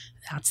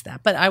that's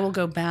that. But I will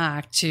go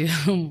back to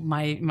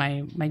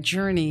my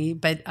journey.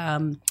 But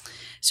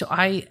so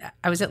I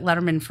was at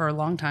Letterman for a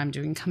long time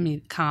doing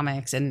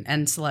comics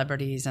and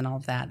celebrities and all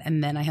of that.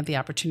 And then I had the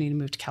opportunity to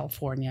move to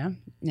California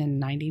in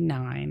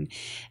 '99,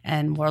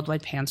 and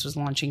Worldwide Pants was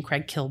launching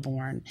Craig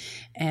Kilborn.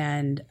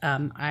 And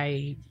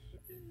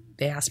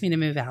they asked me to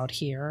move out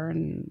here,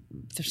 and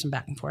there's some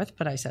back and forth,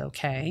 but I said,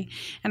 okay.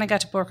 And I got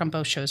to work on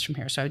both shows from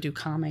here. So I would do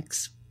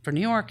comics for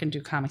New York and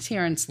do comics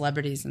here and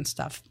celebrities and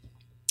stuff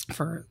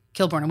for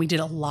Kilborn. And we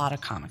did a lot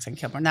of comics on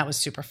Kilborn. That was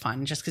super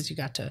fun just because you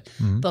got to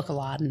book a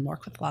lot and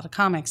work with a lot of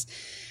comics.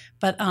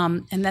 But,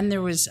 and then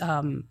there was,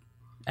 I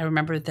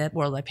remember that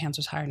Worldwide Pants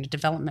was hiring a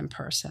development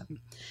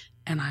person.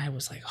 And I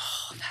was like,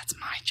 oh, that's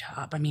my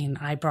job.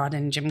 I brought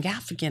in Jim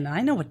Gaffigan.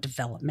 I know what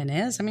development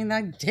is.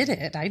 I did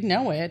it. I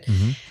know it.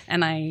 Mm-hmm.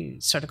 And I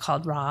sort of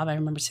called Rob. I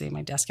remember sitting at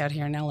my desk out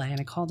here in LA, and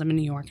I called him in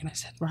New York, and I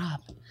said,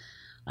 Rob,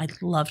 I'd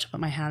love to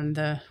put my hat in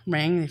the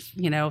ring,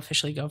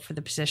 officially go for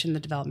the position, the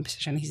development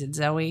position. He said,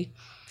 Zoe,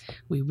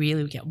 we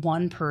really get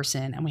one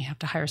person, and we have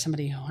to hire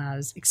somebody who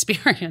has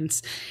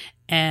experience.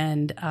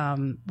 And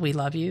we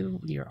love you.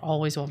 You're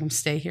always welcome to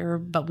stay here,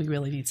 but we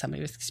really need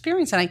somebody with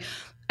experience. And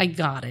I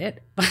got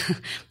it,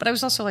 but I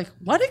was also like,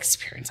 what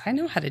experience? I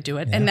know how to do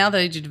it. Yeah. And now that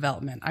I do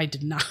development, I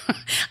did not.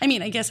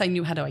 I guess I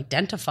knew how to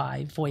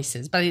identify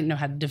voices, but I didn't know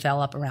how to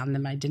develop around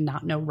them. I did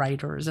not know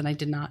writers, and I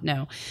did not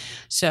know.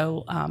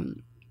 So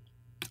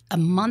a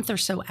month or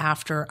so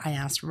after I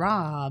asked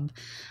Rob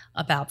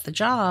about the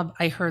job,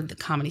 I heard that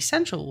Comedy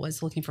Central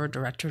was looking for a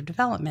director of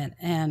development.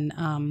 And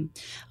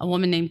a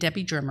woman named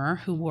Debbie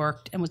Drimmer, who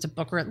worked and was a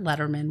booker at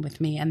Letterman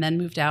with me and then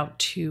moved out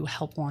to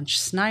help launch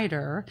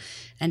Snyder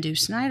and do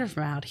Snyder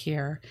from out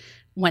here,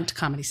 went to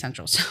Comedy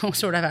Central. So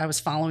sort of I was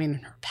following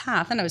her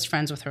path, and I was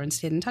friends with her and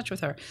stayed in touch with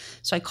her.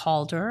 So I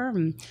called her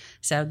and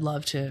said I'd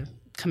love to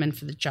come in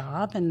for the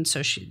job. And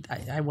so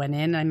I went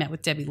in and I met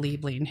with Debbie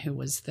Liebling, who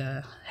was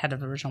the head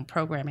of original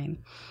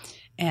programming.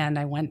 And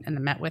I went and I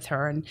met with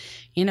her, and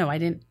I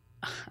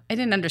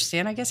didn't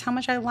understand, I guess, how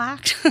much I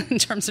lacked in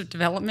terms of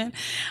development.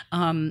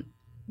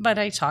 But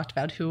I talked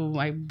about who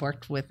I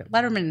worked with at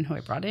Letterman and who I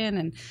brought in,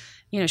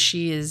 and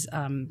she is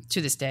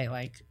to this day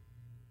like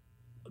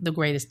the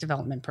greatest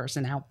development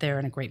person out there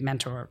and a great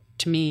mentor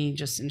to me,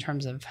 just in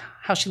terms of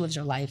how she lives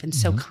her life, and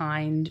so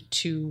kind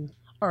to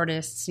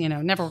artists,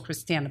 never worked with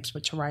stand-ups,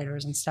 but to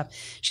writers and stuff.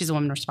 She's the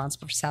woman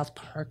responsible for South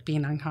Park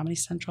being on Comedy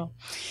Central.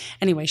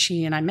 Anyway,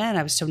 she and I met.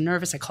 I was so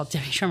nervous. I called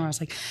Debbie Sherman. I was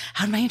like,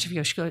 how did my interview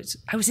go? She goes,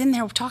 I was in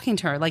there talking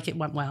to her. Like, it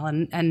went well.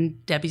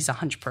 And Debbie's a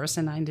hunch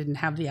person. I didn't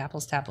have the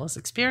apples to apples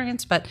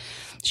experience, but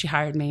she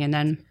hired me. And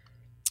then,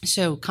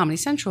 so Comedy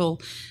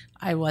Central,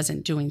 I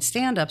wasn't doing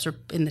stand-ups or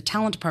in the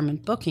talent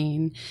department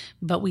booking,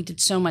 but we did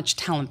so much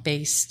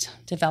talent-based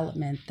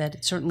development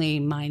that certainly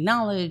my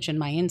knowledge and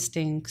my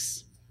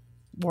instincts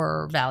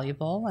were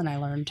valuable, and I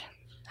learned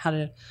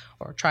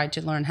tried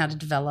to learn how to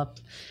develop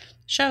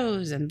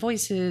shows and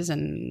voices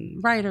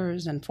and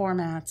writers and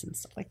formats and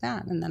stuff like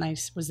that. And then I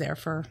was there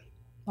for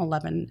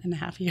 11 and a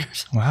half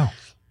years. Wow.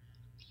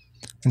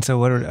 And so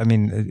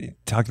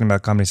talking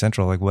about Comedy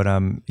Central, like what,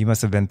 you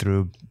must have been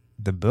through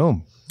the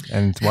boom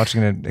and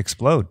watching it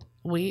explode.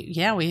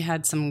 We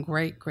had some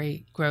great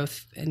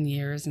growth in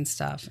years and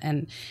stuff.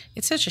 And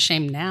it's such a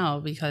shame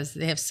now because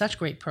they have such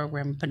great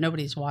programming, but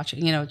nobody's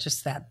watching.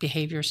 Just that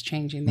behavior is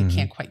changing. They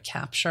can't quite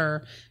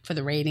capture for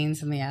the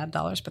ratings and the ad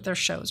dollars, but their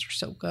shows are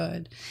so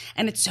good.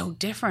 And it's so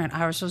different.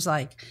 Ours was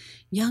like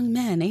young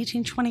men,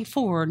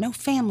 18-24, no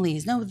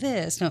families, no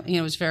this, no,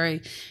 it was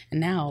very, and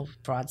now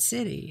Broad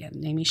City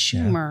and Amy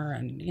Schumer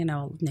and,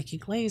 Nikki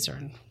Glaser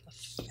and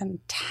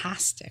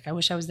fantastic. I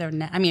wish I was there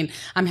now. I mean,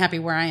 I'm happy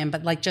where I am,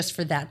 but like just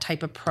for that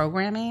type of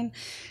programming,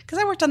 because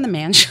I worked on The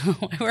Man Show.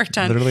 I worked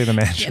on literally The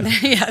Man Show.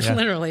 Yeah,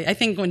 literally. I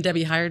think when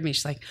Debbie hired me,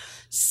 she's like,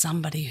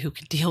 somebody who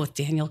could deal with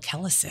Daniel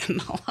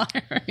Kellison,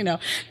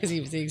 because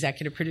he was the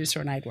executive producer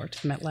and I'd worked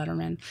with him at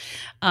Letterman.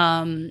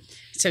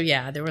 So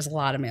yeah, there was a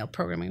lot of male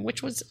programming,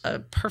 which was a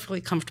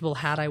perfectly comfortable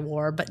hat I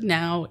wore. But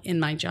now in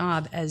my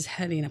job as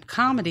heading up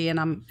comedy, and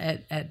I'm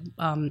at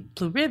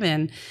Blue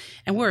Ribbon,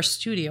 and we're a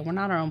studio, we're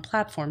not our own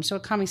platform. So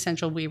at Comedy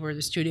Central, we were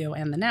the studio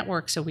and the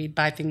network. So we'd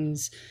buy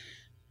things,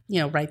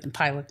 write them,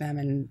 pilot them,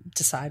 and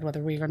decide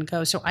whether we were going to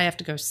go. So I have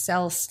to go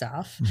sell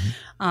stuff.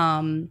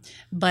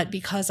 But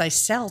because I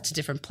sell to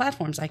different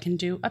platforms, I can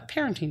do a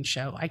parenting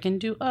show. I can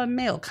do a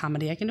male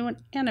comedy. I can do an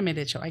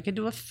animated show. I could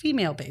do a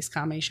female-based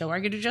comedy show. Or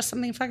I could do just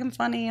something fucking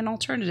funny and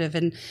alternative.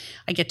 And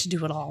I get to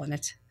do it all, and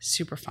it's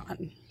super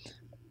fun.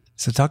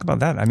 So talk about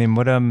that. I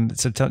mean,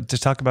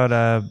 just talk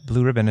about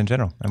Blue Ribbon in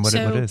general and what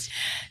it is.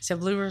 So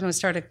Blue Ribbon was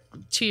started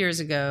 2 years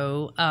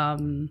ago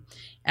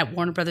at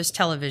Warner Brothers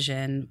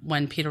Television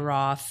when Peter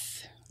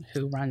Roth,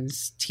 who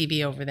runs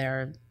TV over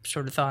there,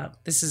 sort of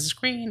thought, this is a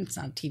screen. It's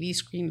not a TV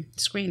screen.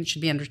 Screen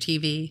should be under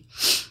TV.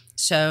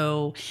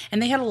 So, and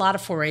they had a lot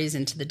of forays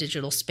into the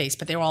digital space,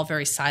 but they were all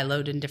very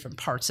siloed in different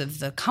parts of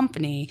the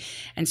company.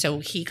 And so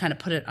he kind of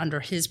put it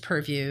under his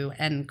purview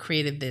and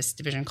created this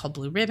division called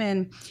Blue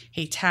Ribbon.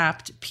 He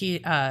tapped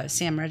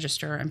Sam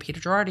Register and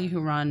Peter Girardi, who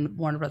run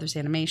Warner Brothers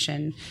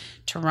Animation,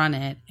 to run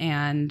it,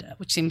 and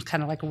which seems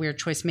kind of like a weird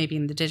choice maybe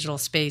in the digital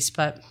space,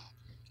 but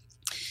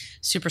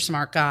super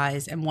smart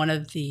guys. And one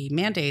of the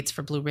mandates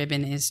for Blue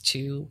Ribbon is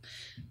to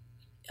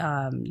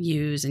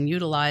use and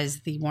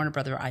utilize the Warner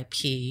Brother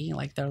IP,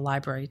 like their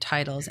library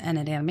titles, and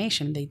in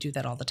animation they do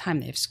that all the time.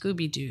 They have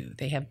Scooby-Doo,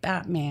 they have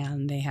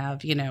Batman, they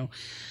have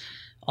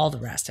all the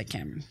rest. I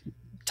can't remember.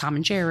 Tom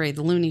and Jerry,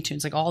 the Looney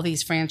Tunes, like all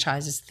these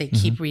franchises they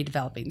keep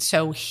redeveloping.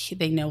 So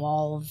they know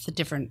all of the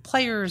different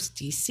players,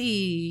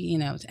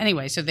 DC,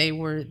 anyway, so they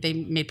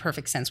made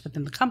perfect sense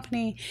within the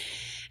company.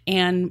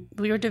 And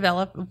we were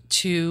developed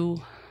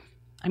to,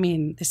 I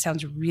mean, this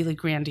sounds really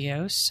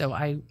grandiose, so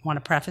I want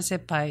to preface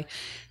it by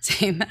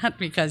saying that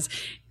because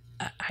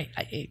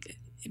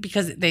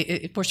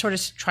we're sort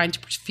of trying to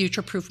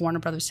future-proof Warner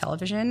Brothers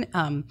Television.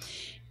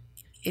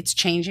 It's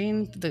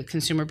changing. The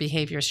consumer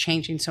behavior is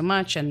changing so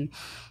much, and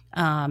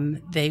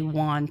they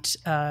want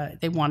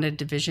a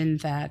division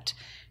that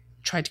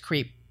tried to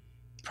create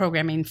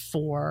programming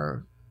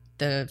for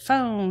the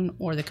phone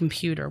or the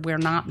computer. We're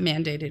not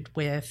mandated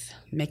with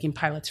making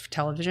pilots for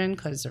television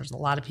because there's a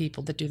lot of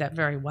people that do that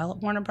very well at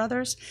Warner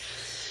Brothers.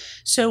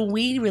 So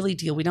we really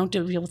we don't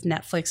deal with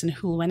Netflix and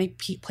Hulu, any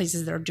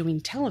places that are doing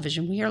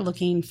television. We are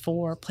looking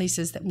for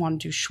places that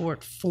want to do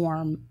short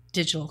form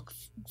digital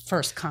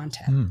first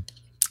content.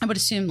 I would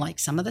assume like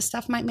some of the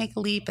stuff might make a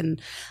leap. And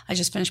I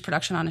just finished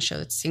production on a show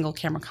that's single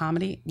camera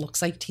comedy.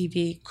 Looks like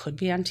TV, could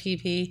be on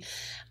TV.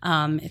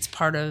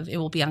 It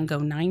will be on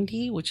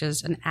Go90, which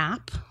is an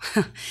app.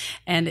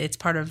 And it's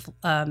part of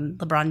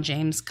LeBron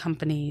James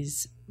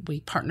Company's. We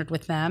partnered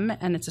with them,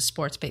 and it's a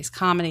sports-based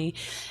comedy.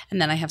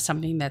 And then I have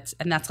something that's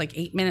like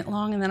 8 minute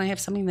long. And then I have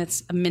something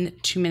that's 1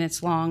 minute, 2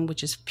 minutes long,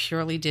 which is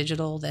purely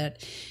digital.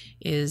 That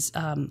is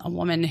a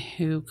woman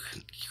who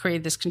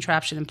created this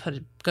contraption and put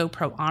a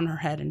GoPro on her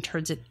head and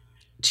turns it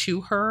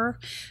to her.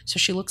 So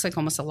she looks like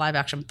almost a live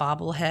action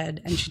bobblehead.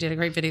 And she did a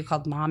great video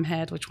called Mom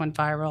Head, which went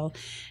viral.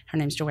 Her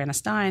name's Joanna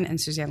Stein and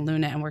Suzanne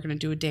Luna. And we're going to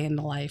do a day in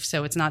the life.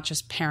 So it's not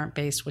just parent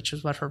based, which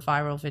is what her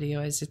viral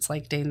video is. It's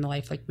like day in the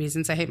life, like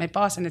reasons I hate my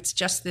boss. And it's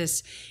just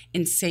this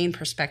insane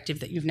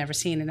perspective that you've never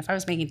seen. And if I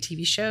was making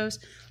TV shows,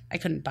 I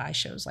couldn't buy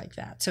shows like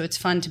that. So it's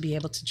fun to be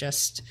able to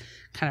just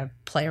kind of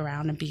play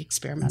around and be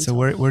experimental. So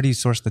where do you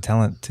source the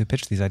talent to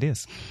pitch these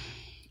ideas?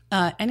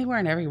 Anywhere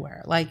and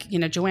everywhere. Like,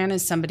 Joanna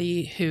is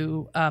somebody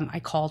who I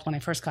called when I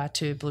first got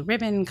to Blue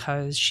Ribbon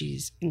because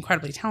she's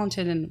incredibly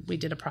talented, and we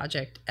did a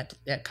project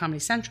at Comedy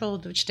Central,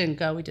 which didn't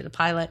go. We did a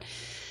pilot,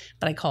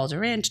 but I called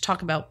her in to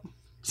talk about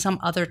some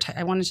other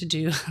I wanted to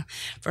do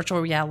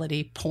virtual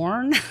reality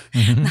porn,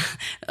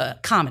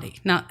 comedy,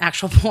 not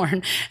actual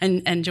porn.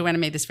 And Joanna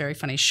made this very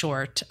funny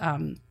short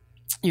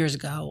years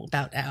ago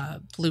about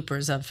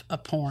bloopers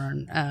of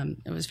porn.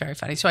 It was very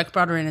funny. So I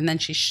brought her in, and then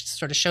she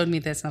sort of showed me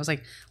this, and I was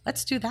like,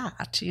 let's do that.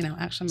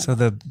 Actually. So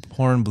the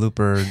porn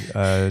blooper,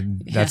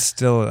 that's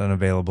still an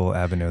available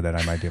avenue that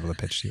I might be able to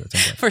pitch to you at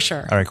some point. For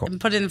sure. All right, cool.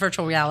 And put it in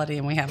virtual reality,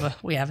 and we have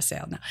a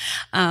sale now.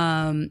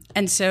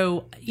 And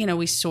so,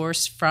 we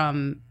source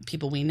from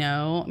people we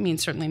know. I mean,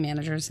 certainly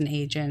managers and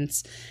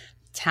agents,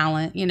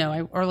 talent.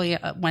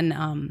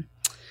 When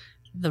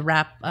the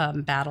rap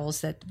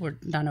battles that were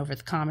done over at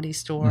the Comedy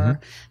Store.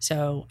 Mm-hmm.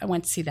 So I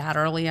went to see that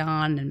early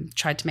on and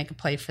tried to make a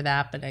play for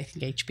that, but I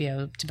think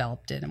HBO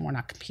developed it, and we're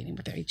not competing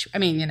with HBO. I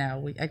mean,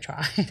 I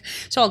tried.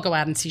 So I'll go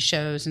out and see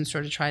shows and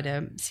sort of try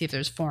to see if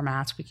there's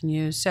formats we can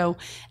use. So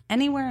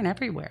anywhere and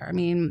everywhere. I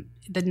mean,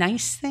 the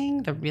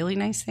really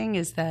nice thing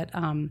is that,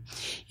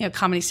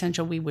 Comedy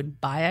Central, we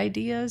would buy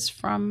ideas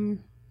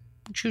from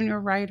junior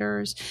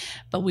writers,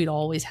 but we'd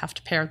always have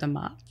to pair them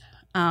up.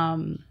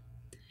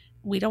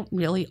 We don't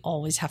really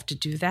always have to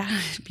do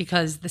that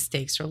because the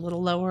stakes are a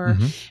little lower,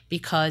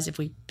 because if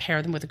we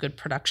pair them with a good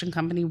production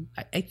company,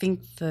 I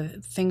think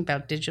the thing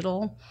about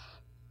digital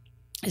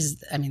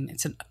is,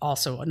 it's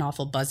also an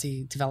awful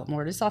buzzy development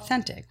word, is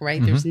authentic,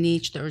 right? There's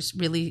niche, there's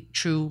really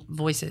true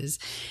voices,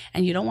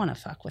 and you don't want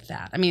to fuck with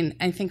that.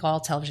 I think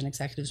all television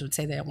executives would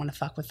say they don't want to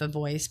fuck with the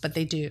voice, but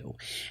they do.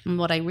 And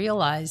what I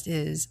realized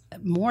is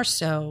more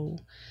so,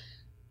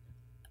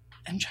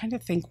 I'm trying to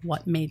think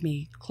what made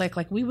me click.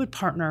 Like, we would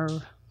partner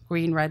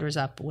screenwriters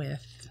up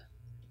with,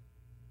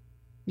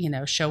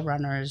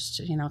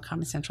 showrunners,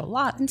 Comedy Central a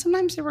lot. And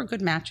sometimes they were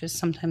good matches,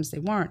 sometimes they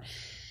weren't.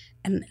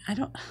 And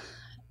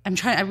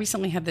I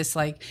recently had this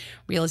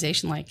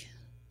realization,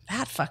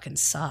 that fucking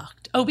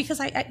sucked. Oh, because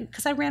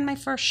I ran my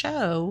first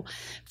show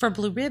for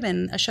Blue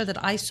Ribbon, a show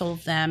that I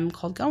sold them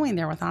called Going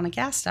There with Anna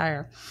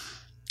Gasteyer.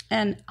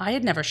 And I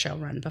had never show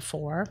run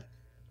before.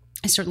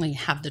 I certainly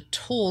have the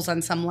tools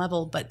on some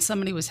level, but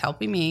somebody was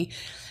helping me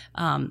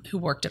who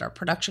worked at our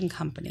production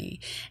company.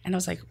 And I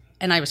was like,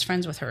 and I was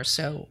friends with her,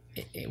 so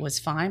it was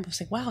fine. But I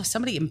was like, wow, if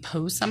somebody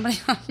imposed somebody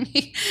on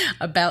me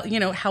about,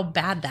 how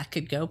bad that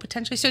could go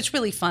potentially. So it's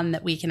really fun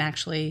that we can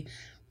actually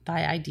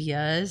buy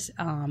ideas.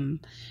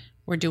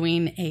 We're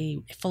doing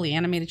a fully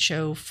animated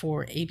show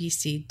for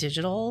ABC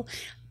Digital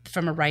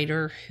from a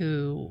writer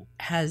who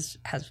has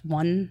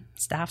one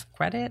staff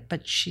credit,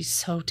 but she's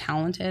so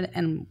talented,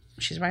 and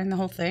she's writing the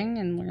whole thing,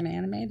 and we're going to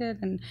animate it.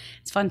 And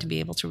it's fun to be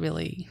able to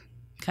really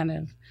kind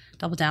of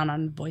double down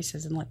on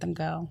voices and let them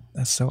go.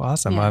 That's so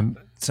awesome.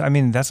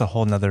 Yeah. That's a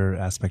whole nother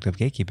aspect of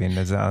gatekeeping.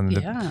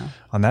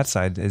 On that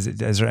side,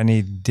 is there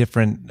any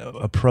different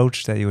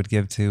approach that you would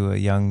give to a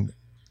young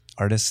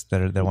artists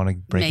that want to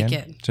break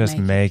in? Just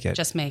make it.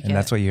 And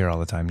that's what you hear all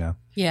the time now.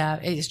 Yeah,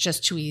 it's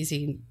just too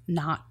easy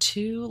not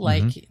to.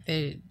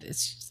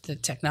 It's the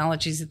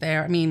technology's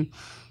there.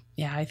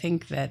 I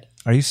think that.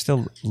 Are you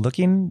still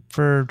looking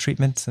for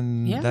treatments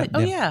and that?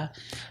 Yeah.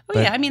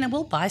 I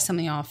will buy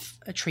something off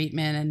a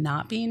treatment and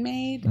not being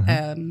made.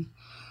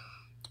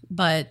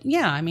 But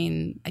yeah,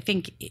 I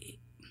think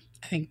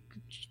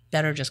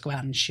better just go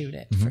out and shoot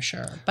it for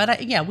sure.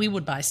 But we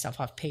would buy stuff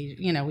off page.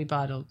 We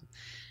bought a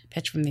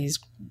pitch from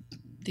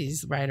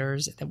these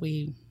writers that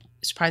we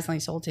surprisingly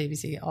sold to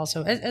ABC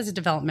also as a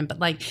development,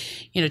 but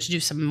to do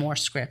some more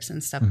scripts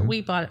and stuff. But we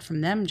bought it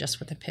from them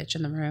just with a pitch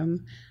in the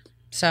room.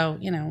 So,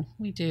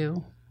 we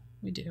do.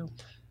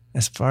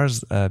 As far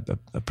as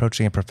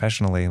approaching it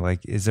professionally,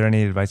 is there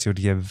any advice you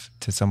would give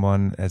to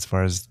someone as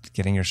far as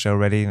getting your show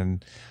ready?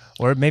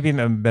 Or maybe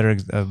a better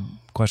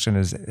question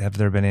is, have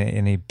there been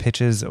any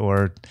pitches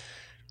or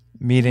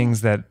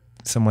meetings that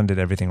someone did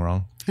everything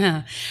wrong?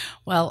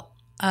 Well,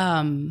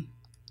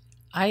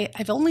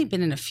 I've only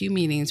been in a few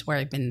meetings where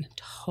I've been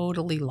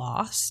totally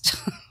lost.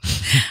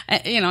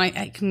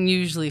 I can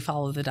usually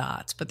follow the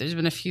dots, but there's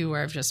been a few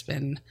where I've just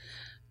been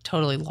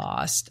totally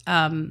lost.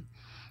 I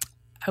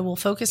will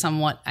focus on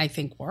what I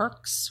think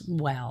works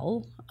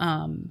well.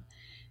 I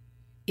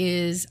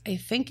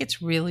think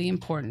it's really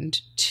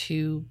important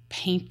to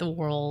paint the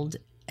world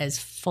as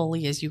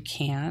fully as you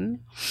can,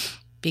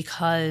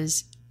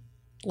 because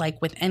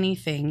like with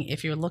anything,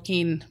 if you're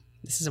looking,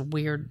 this is a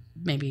weird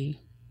maybe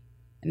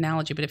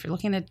analogy, but if you're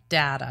looking at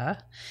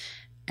data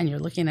and you're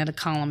looking at a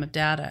column of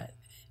data,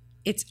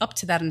 it's up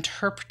to that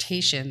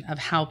interpretation of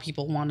how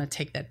people want to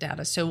take that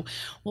data. So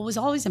what was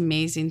always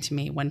amazing to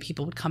me when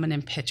people would come in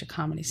and pitch at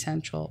Comedy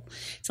Central,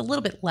 it's a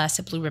little bit less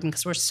at Blue Ribbon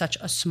because we're such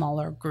a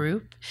smaller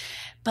group,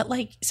 but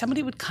like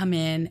somebody would come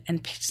in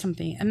and pitch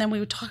something and then we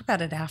would talk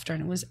about it after,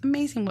 and it was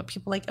amazing what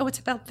people like, oh, it's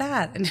about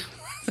that. And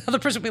the other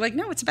person would be like,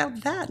 no, it's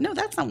about that. No,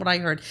 that's not what I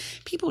heard.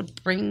 People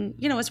would bring,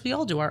 as we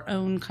all do, our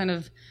own kind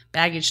of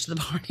baggage to the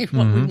party,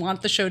 what we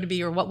want the show to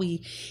be or what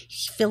we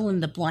fill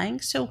in the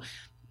blank. So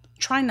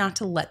try not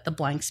to let the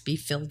blanks be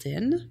filled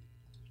in.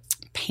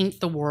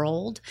 Paint the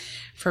world.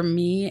 For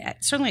me,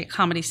 certainly at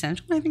Comedy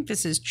Central, and I think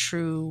this is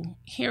true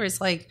here, is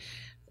like,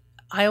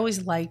 I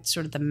always liked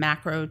sort of the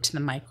macro to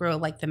the micro.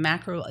 Like the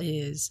macro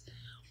is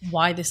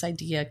why this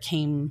idea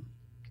came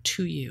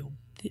to you,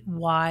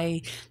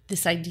 why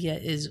this idea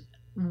is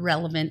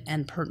relevant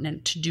and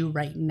pertinent to do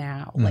right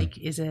now. Like,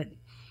 is it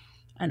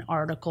an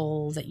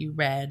article that you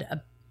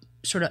read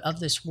sort of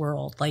this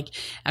world? Like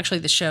actually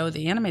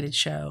the animated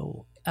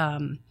show,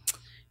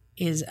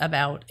 is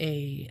about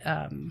a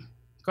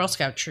Girl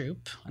Scout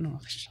troop. I don't know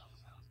if I should talk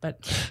about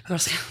it,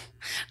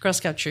 but Girl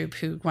Scout troop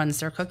who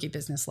runs their cookie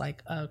business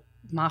like a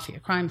mafia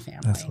crime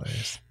family. That's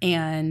hilarious.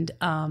 And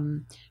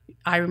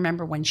I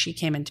remember when she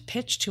came in to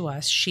pitch to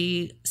us,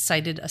 she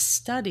cited a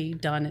study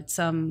done at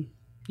some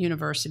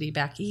university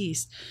back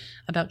east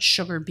about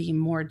sugar being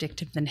more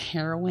addictive than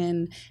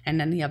heroin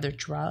and any other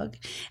drug.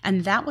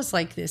 And that was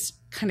like this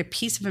kind of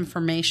piece of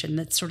information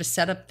that sort of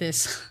set up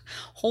this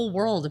whole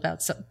world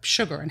about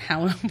sugar and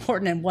how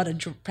important and what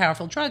a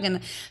powerful drug.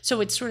 And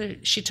so it's sort of,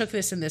 she took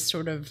this in this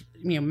sort of,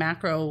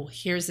 macro,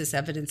 here's this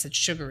evidence that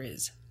sugar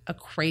is a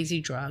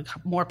crazy drug,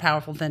 more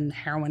powerful than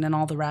heroin and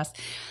all the rest,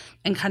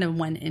 and kind of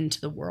went into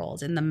the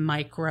world and the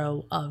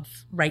micro of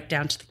right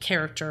down to the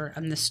character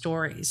and the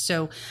stories.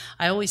 So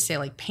I always say,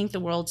 like, paint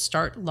the world,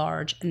 start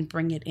large and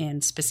bring it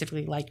in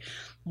specifically, like,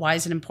 why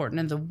is it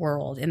important in the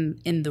world,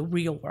 in the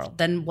real world?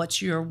 Then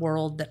what's your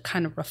world that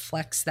kind of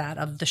reflects that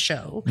of the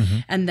show?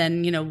 And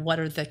then,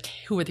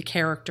 who are the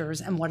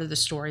characters and what are the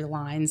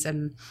storylines,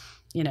 and,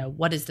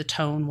 what is the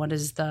tone? What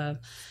is the,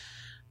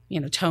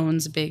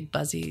 tone's a big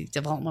buzzy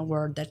development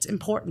word that's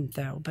important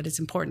though, but it's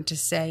important to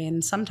say.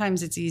 And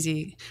sometimes it's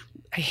easy.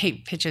 I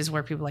hate pitches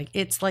where people are like,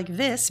 it's like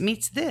this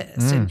meets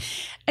this. And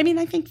I mean,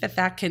 I think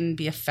that can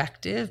be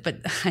effective, but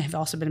I've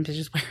also been in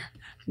pitches where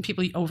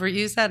people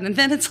overuse that. And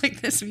then it's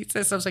like this meets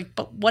this. I was like,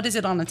 but what is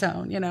it on its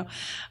own?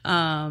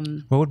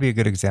 What would be a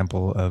good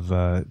example of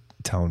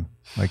tone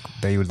like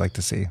that you would like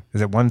to see?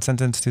 Is it one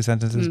sentence, two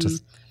sentences?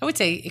 Just I would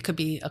say it could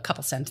be a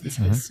couple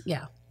sentences.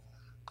 Yeah.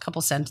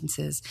 Couple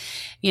sentences,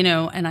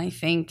 and I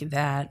think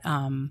that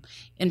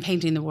in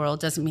painting the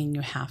world doesn't mean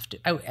you have to.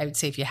 I would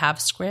say if you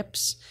have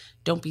scripts,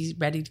 don't be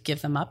ready to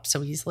give them up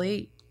so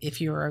easily. If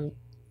you're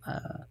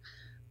a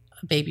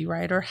baby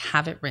writer,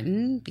 have it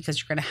written because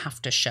you're going to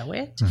have to show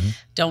it.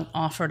 Don't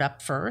offer it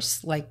up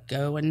first. Like,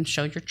 go and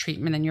show your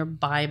treatment and your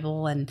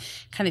Bible and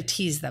kind of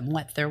tease them,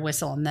 wet their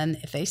whistle. And then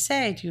if they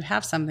say, do you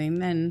have something?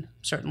 Then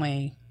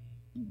certainly,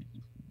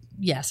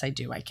 yes, I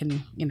do. I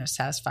can,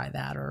 satisfy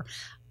that. Or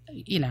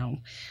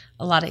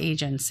a lot of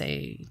agents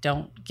say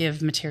don't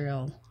give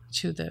material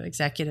to the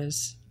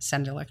executives,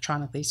 send it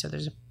electronically. So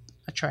there's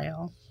a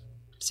trail.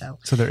 So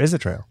there is a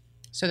trail.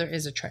 So there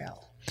is a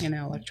trail,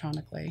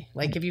 electronically.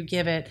 Like if you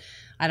give it,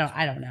 I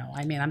don't know.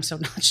 I mean, I'm so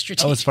not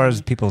strategic. Oh, as far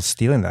as people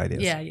stealing the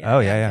ideas. Yeah. Oh,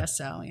 yeah. I guess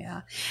so,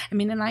 yeah. I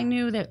mean, and I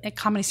knew that at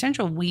Comedy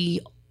Central,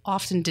 we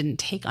often didn't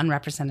take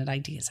unrepresented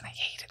ideas, and I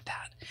hated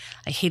that.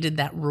 I hated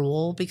that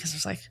rule because it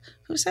was like,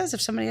 who says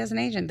if somebody has an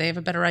agent, they have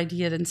a better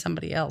idea than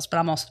somebody else? But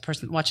I'm also the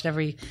person that watched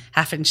every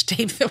half-inch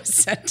tape that was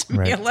sent to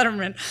me at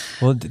Letterman.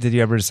 Well, did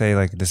you ever say,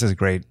 like, this is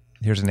great,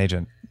 here's an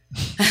agent?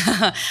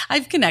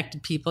 I've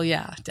connected people,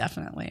 yeah,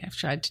 definitely. I've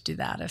tried to do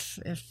that. If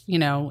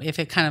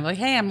it kind of like,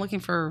 hey, I'm looking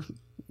for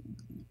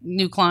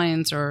new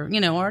clients, or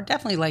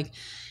definitely like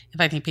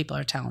if I think people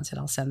are talented,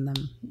 I'll send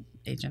them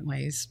agent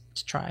ways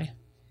to try.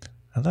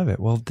 I love it.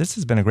 Well, this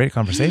has been a great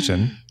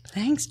conversation.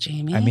 Thanks,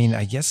 Jamie. I mean,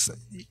 I guess,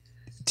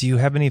 do you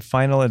have any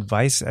final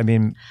advice? I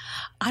mean,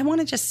 I want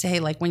to just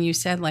say, like, when you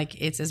said,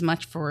 like, it's as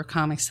much for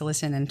comics to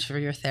listen and for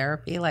your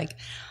therapy, like,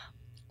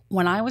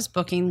 when I was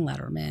booking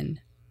Letterman,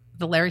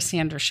 the Larry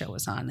Sanders Show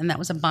was on, and that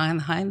was a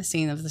behind the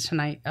scenes of the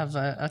Tonight of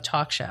a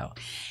talk show.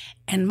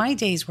 And my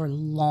days were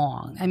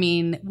long. I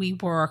mean, we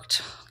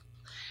worked...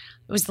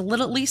 It was the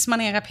least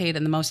money I got paid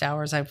and the most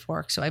hours I've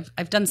worked. So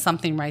I've done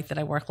something right that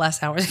I work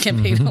less hours and get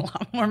paid a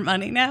lot more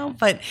money now.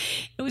 But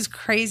it was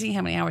crazy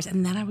how many hours.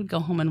 And then I would go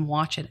home and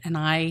watch it. And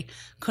I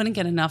couldn't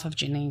get enough of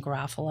Janeane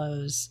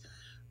Garofalo's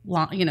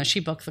she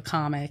booked the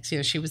comics, she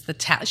was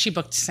she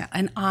booked,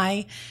 and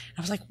I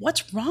was like,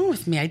 what's wrong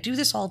with me? I do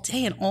this all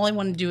day and all I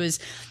want to do is,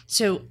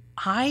 so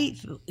I,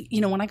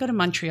 when I go to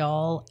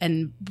Montreal,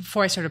 and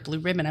before I started Blue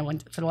Ribbon, I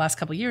went for the last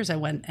couple of years, I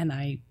went and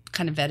I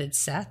kind of vetted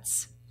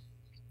sets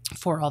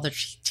for all the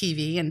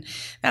TV. And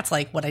that's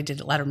like what I did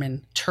at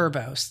Letterman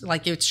Turbo.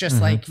 Like it's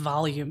just like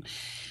volume,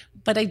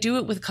 but I do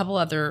it with a couple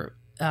other,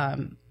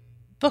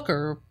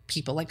 Booker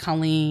people like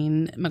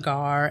Colleen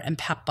McGar and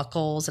Pat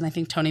Buckles, and I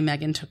think Tony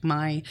Megan took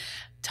my,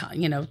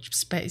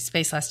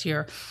 space last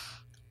year.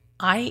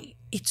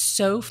 It's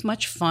so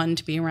much fun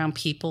to be around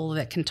people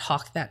that can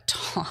talk that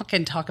talk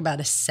and talk about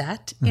a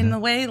set in the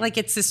way, like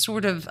it's this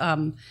sort of,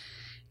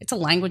 it's a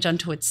language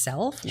unto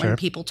itself when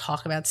people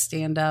talk about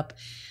stand up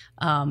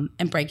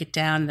and break it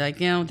down, like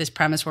this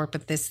premise worked,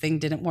 but this thing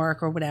didn't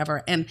work or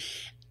whatever, and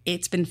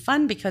it's been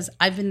fun because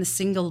I've been the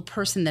single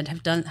person that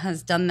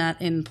has done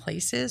that in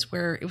places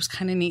where it was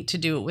kind of neat to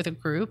do it with a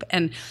group.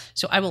 And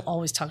so I will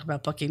always talk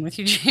about booking with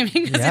you, Jamie,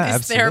 because it is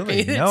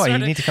absolutely. therapy. No, you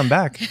need to come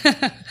back.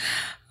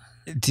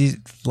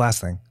 Last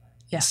thing.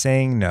 Yeah.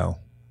 Saying no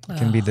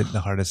can be the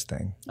hardest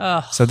thing.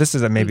 Oh, so this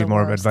is maybe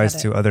more of advice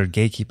at to other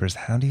gatekeepers.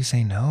 How do you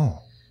say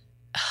no?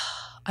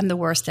 I'm the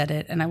worst at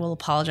it, and I will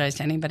apologize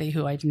to anybody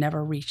who I've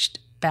never reached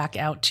back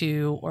out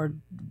to or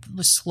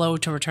was slow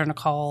to return a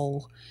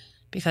call,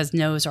 because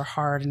no's are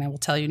hard, and I will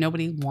tell you,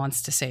 nobody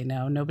wants to say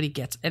no. Nobody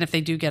gets, and if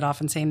they do get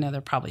off and say no, they're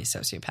probably a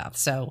sociopath.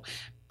 So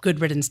good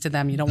riddance to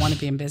them. You don't want to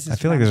be in business.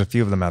 I feel like there's a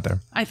few of them out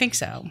there. I think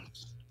so.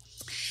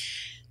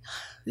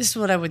 This is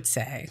what I would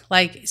say.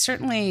 Like,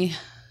 certainly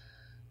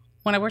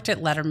when I worked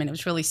at Letterman, it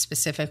was really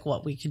specific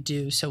what we could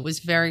do. So it was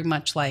very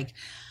much like,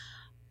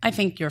 I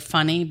think you're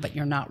funny, but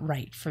you're not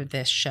right for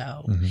this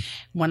show.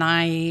 When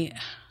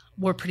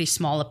we're pretty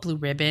small at Blue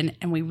Ribbon,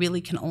 and we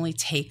really can only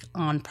take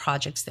on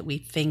projects that we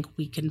think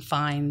we can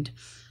find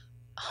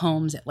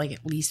homes at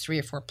least 3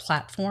 or 4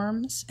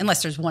 platforms,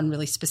 unless there's one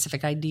really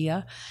specific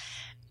idea.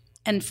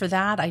 And for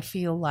that, I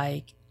feel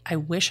like I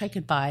wish I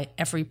could buy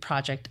every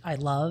project I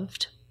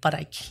loved, but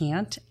I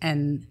can't.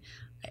 And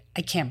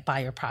I can't buy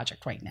your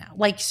project right now.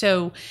 I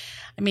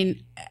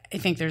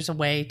think there's a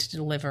way to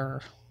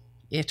deliver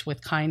it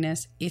with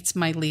kindness. It's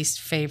my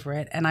least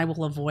favorite, and I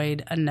will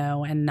avoid a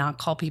no and not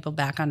call people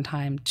back on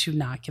time to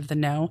not give the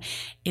no.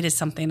 It is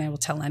something I will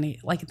tell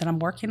that I'm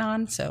working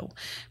on. So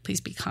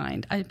please be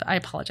kind. I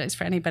apologize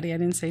for anybody I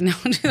didn't say no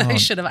to that I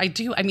should have. I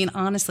do. I mean,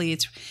 honestly,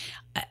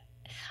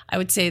 I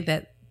would say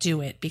that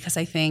do it, because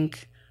I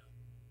think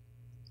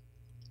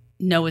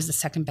no is the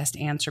second best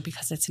answer,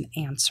 because it's an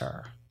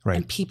answer. Right.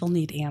 And people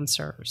need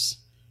answers,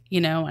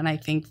 and I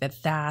think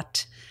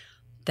that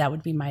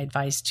would be my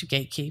advice to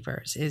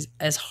gatekeepers, is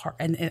as hard,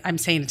 and I'm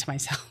saying it to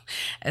myself,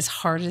 as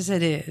hard as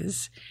it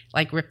is,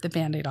 rip the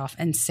Band-Aid off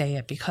and say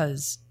it,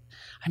 because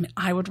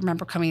I would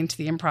remember coming into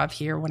the Improv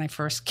here when I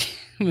first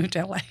moved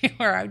to LA,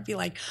 where I would be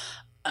like,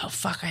 oh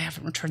fuck, I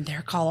haven't returned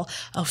their call.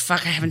 Oh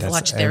fuck, I haven't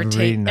watched their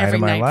tape every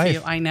night for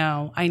you. I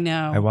know.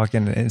 I walk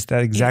in and it's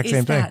that exact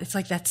same thing. It's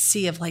like that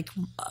sea of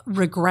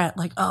regret,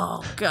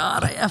 oh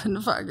God, I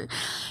haven't fucking.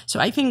 So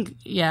I think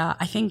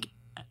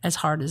as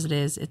hard as it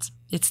is,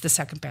 it's the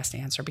second best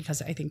answer,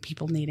 because I think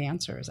people need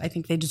answers. I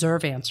think they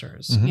deserve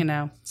answers,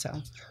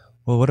 so.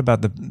 Well, what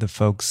about the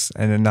folks,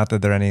 and not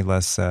that they're any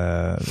less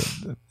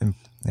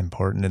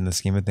important in the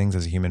scheme of things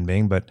as a human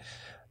being, but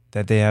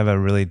that they have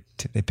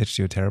they pitched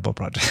you a terrible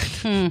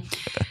project.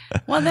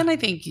 Well, then I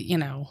think,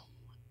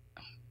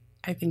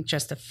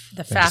 just the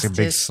fastest. Just a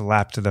big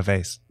slap to the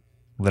face,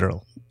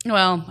 literal.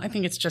 Well, I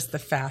think it's just the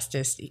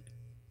fastest.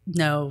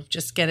 No,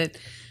 just get it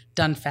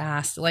done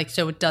fast,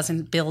 so it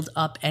doesn't build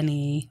up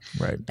any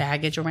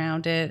baggage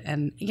around it.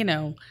 And,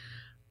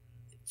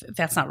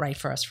 that's not right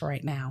for us for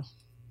right now.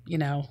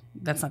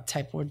 That's not the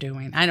type we're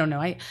doing. I don't know.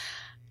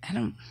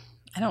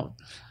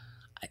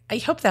 I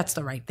hope that's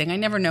the right thing. I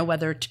never know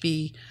whether to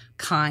be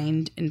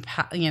kind and,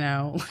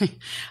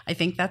 I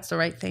think that's the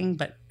right thing,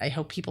 but I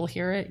hope people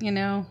hear it,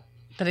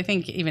 But I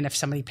think even if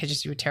somebody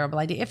pitches you a terrible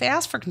idea, if they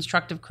ask for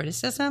constructive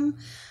criticism,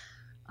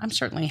 I'm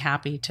certainly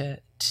happy to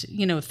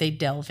if they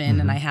delve in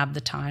and I have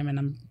the time,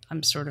 and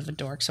I'm sort of a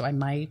dork, so I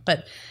might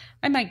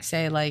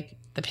say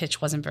the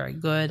pitch wasn't very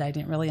good. I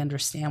didn't really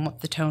understand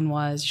what the tone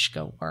was. You should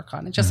go work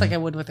on it, just like I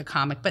would with a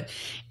comic. But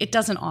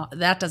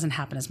that doesn't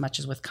happen as much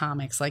as with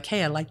comics.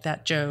 Hey, I like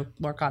that joke,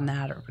 work on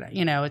that, or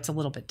it's a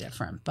little bit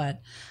different.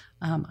 But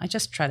I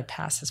just try to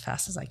pass as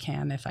fast as I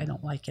can if I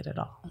don't like it at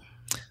all.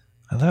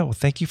 I love it. Well,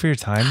 thank you for your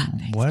time.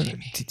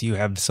 Thanks, Do you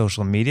have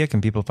social media? Can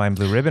people find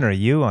Blue Ribbon, or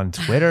you on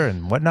Twitter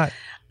and whatnot?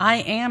 I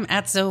am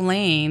at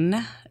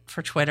Zolane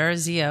for Twitter,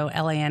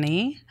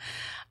 Zolane.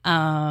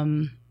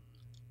 Wowie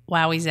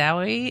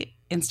Zowie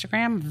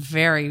Instagram,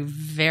 very,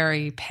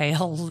 very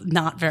pale,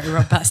 not very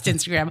robust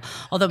Instagram.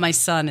 Although my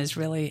son is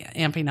really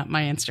amping up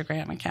my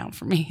Instagram account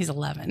for me. He's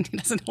 11. He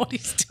doesn't know what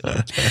he's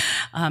doing.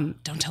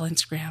 Don't tell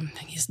Instagram.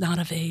 He's not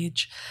of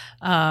age.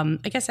 I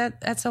guess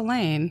that's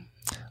Elaine.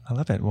 I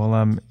love it.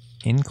 Well,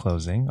 in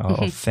closing,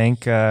 I'll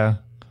thank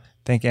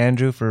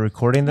Andrew for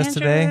recording this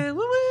today.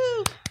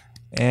 Woo-woo.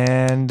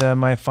 And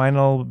my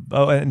final,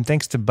 and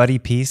thanks to Buddy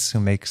Peace, who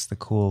makes the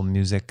cool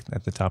music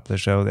at the top of the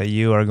show that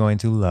you are going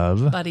to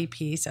love. Buddy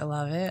Peace, I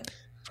love it.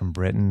 From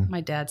Britain. My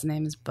dad's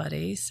name is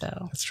Buddy,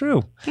 so. That's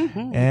true.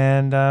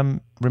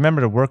 And remember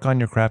to work on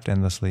your craft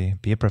endlessly,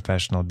 be a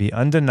professional, be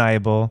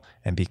undeniable,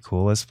 and be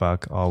cool as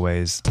fuck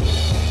always.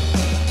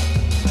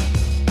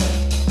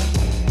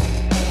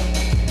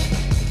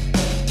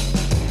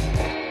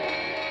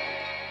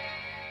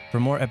 For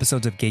more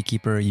episodes of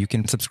Gatekeeper, you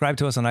can subscribe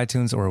to us on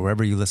iTunes or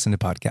wherever you listen to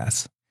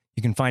podcasts.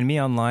 You can find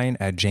me online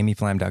at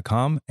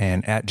jamieflam.com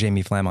and at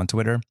jamieflam on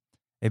Twitter.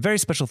 A very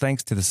special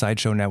thanks to the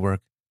Sideshow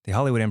Network, the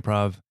Hollywood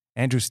Improv,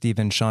 Andrew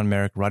Stevens, Sean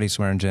Merrick, Roddy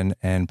Swearingen,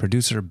 and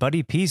producer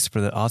Buddy Peace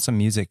for the awesome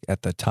music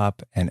at the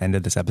top and end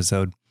of this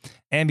episode.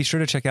 And be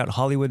sure to check out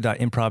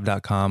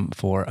hollywood.improv.com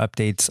for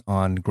updates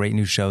on great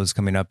new shows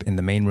coming up in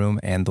the main room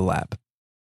and the lab.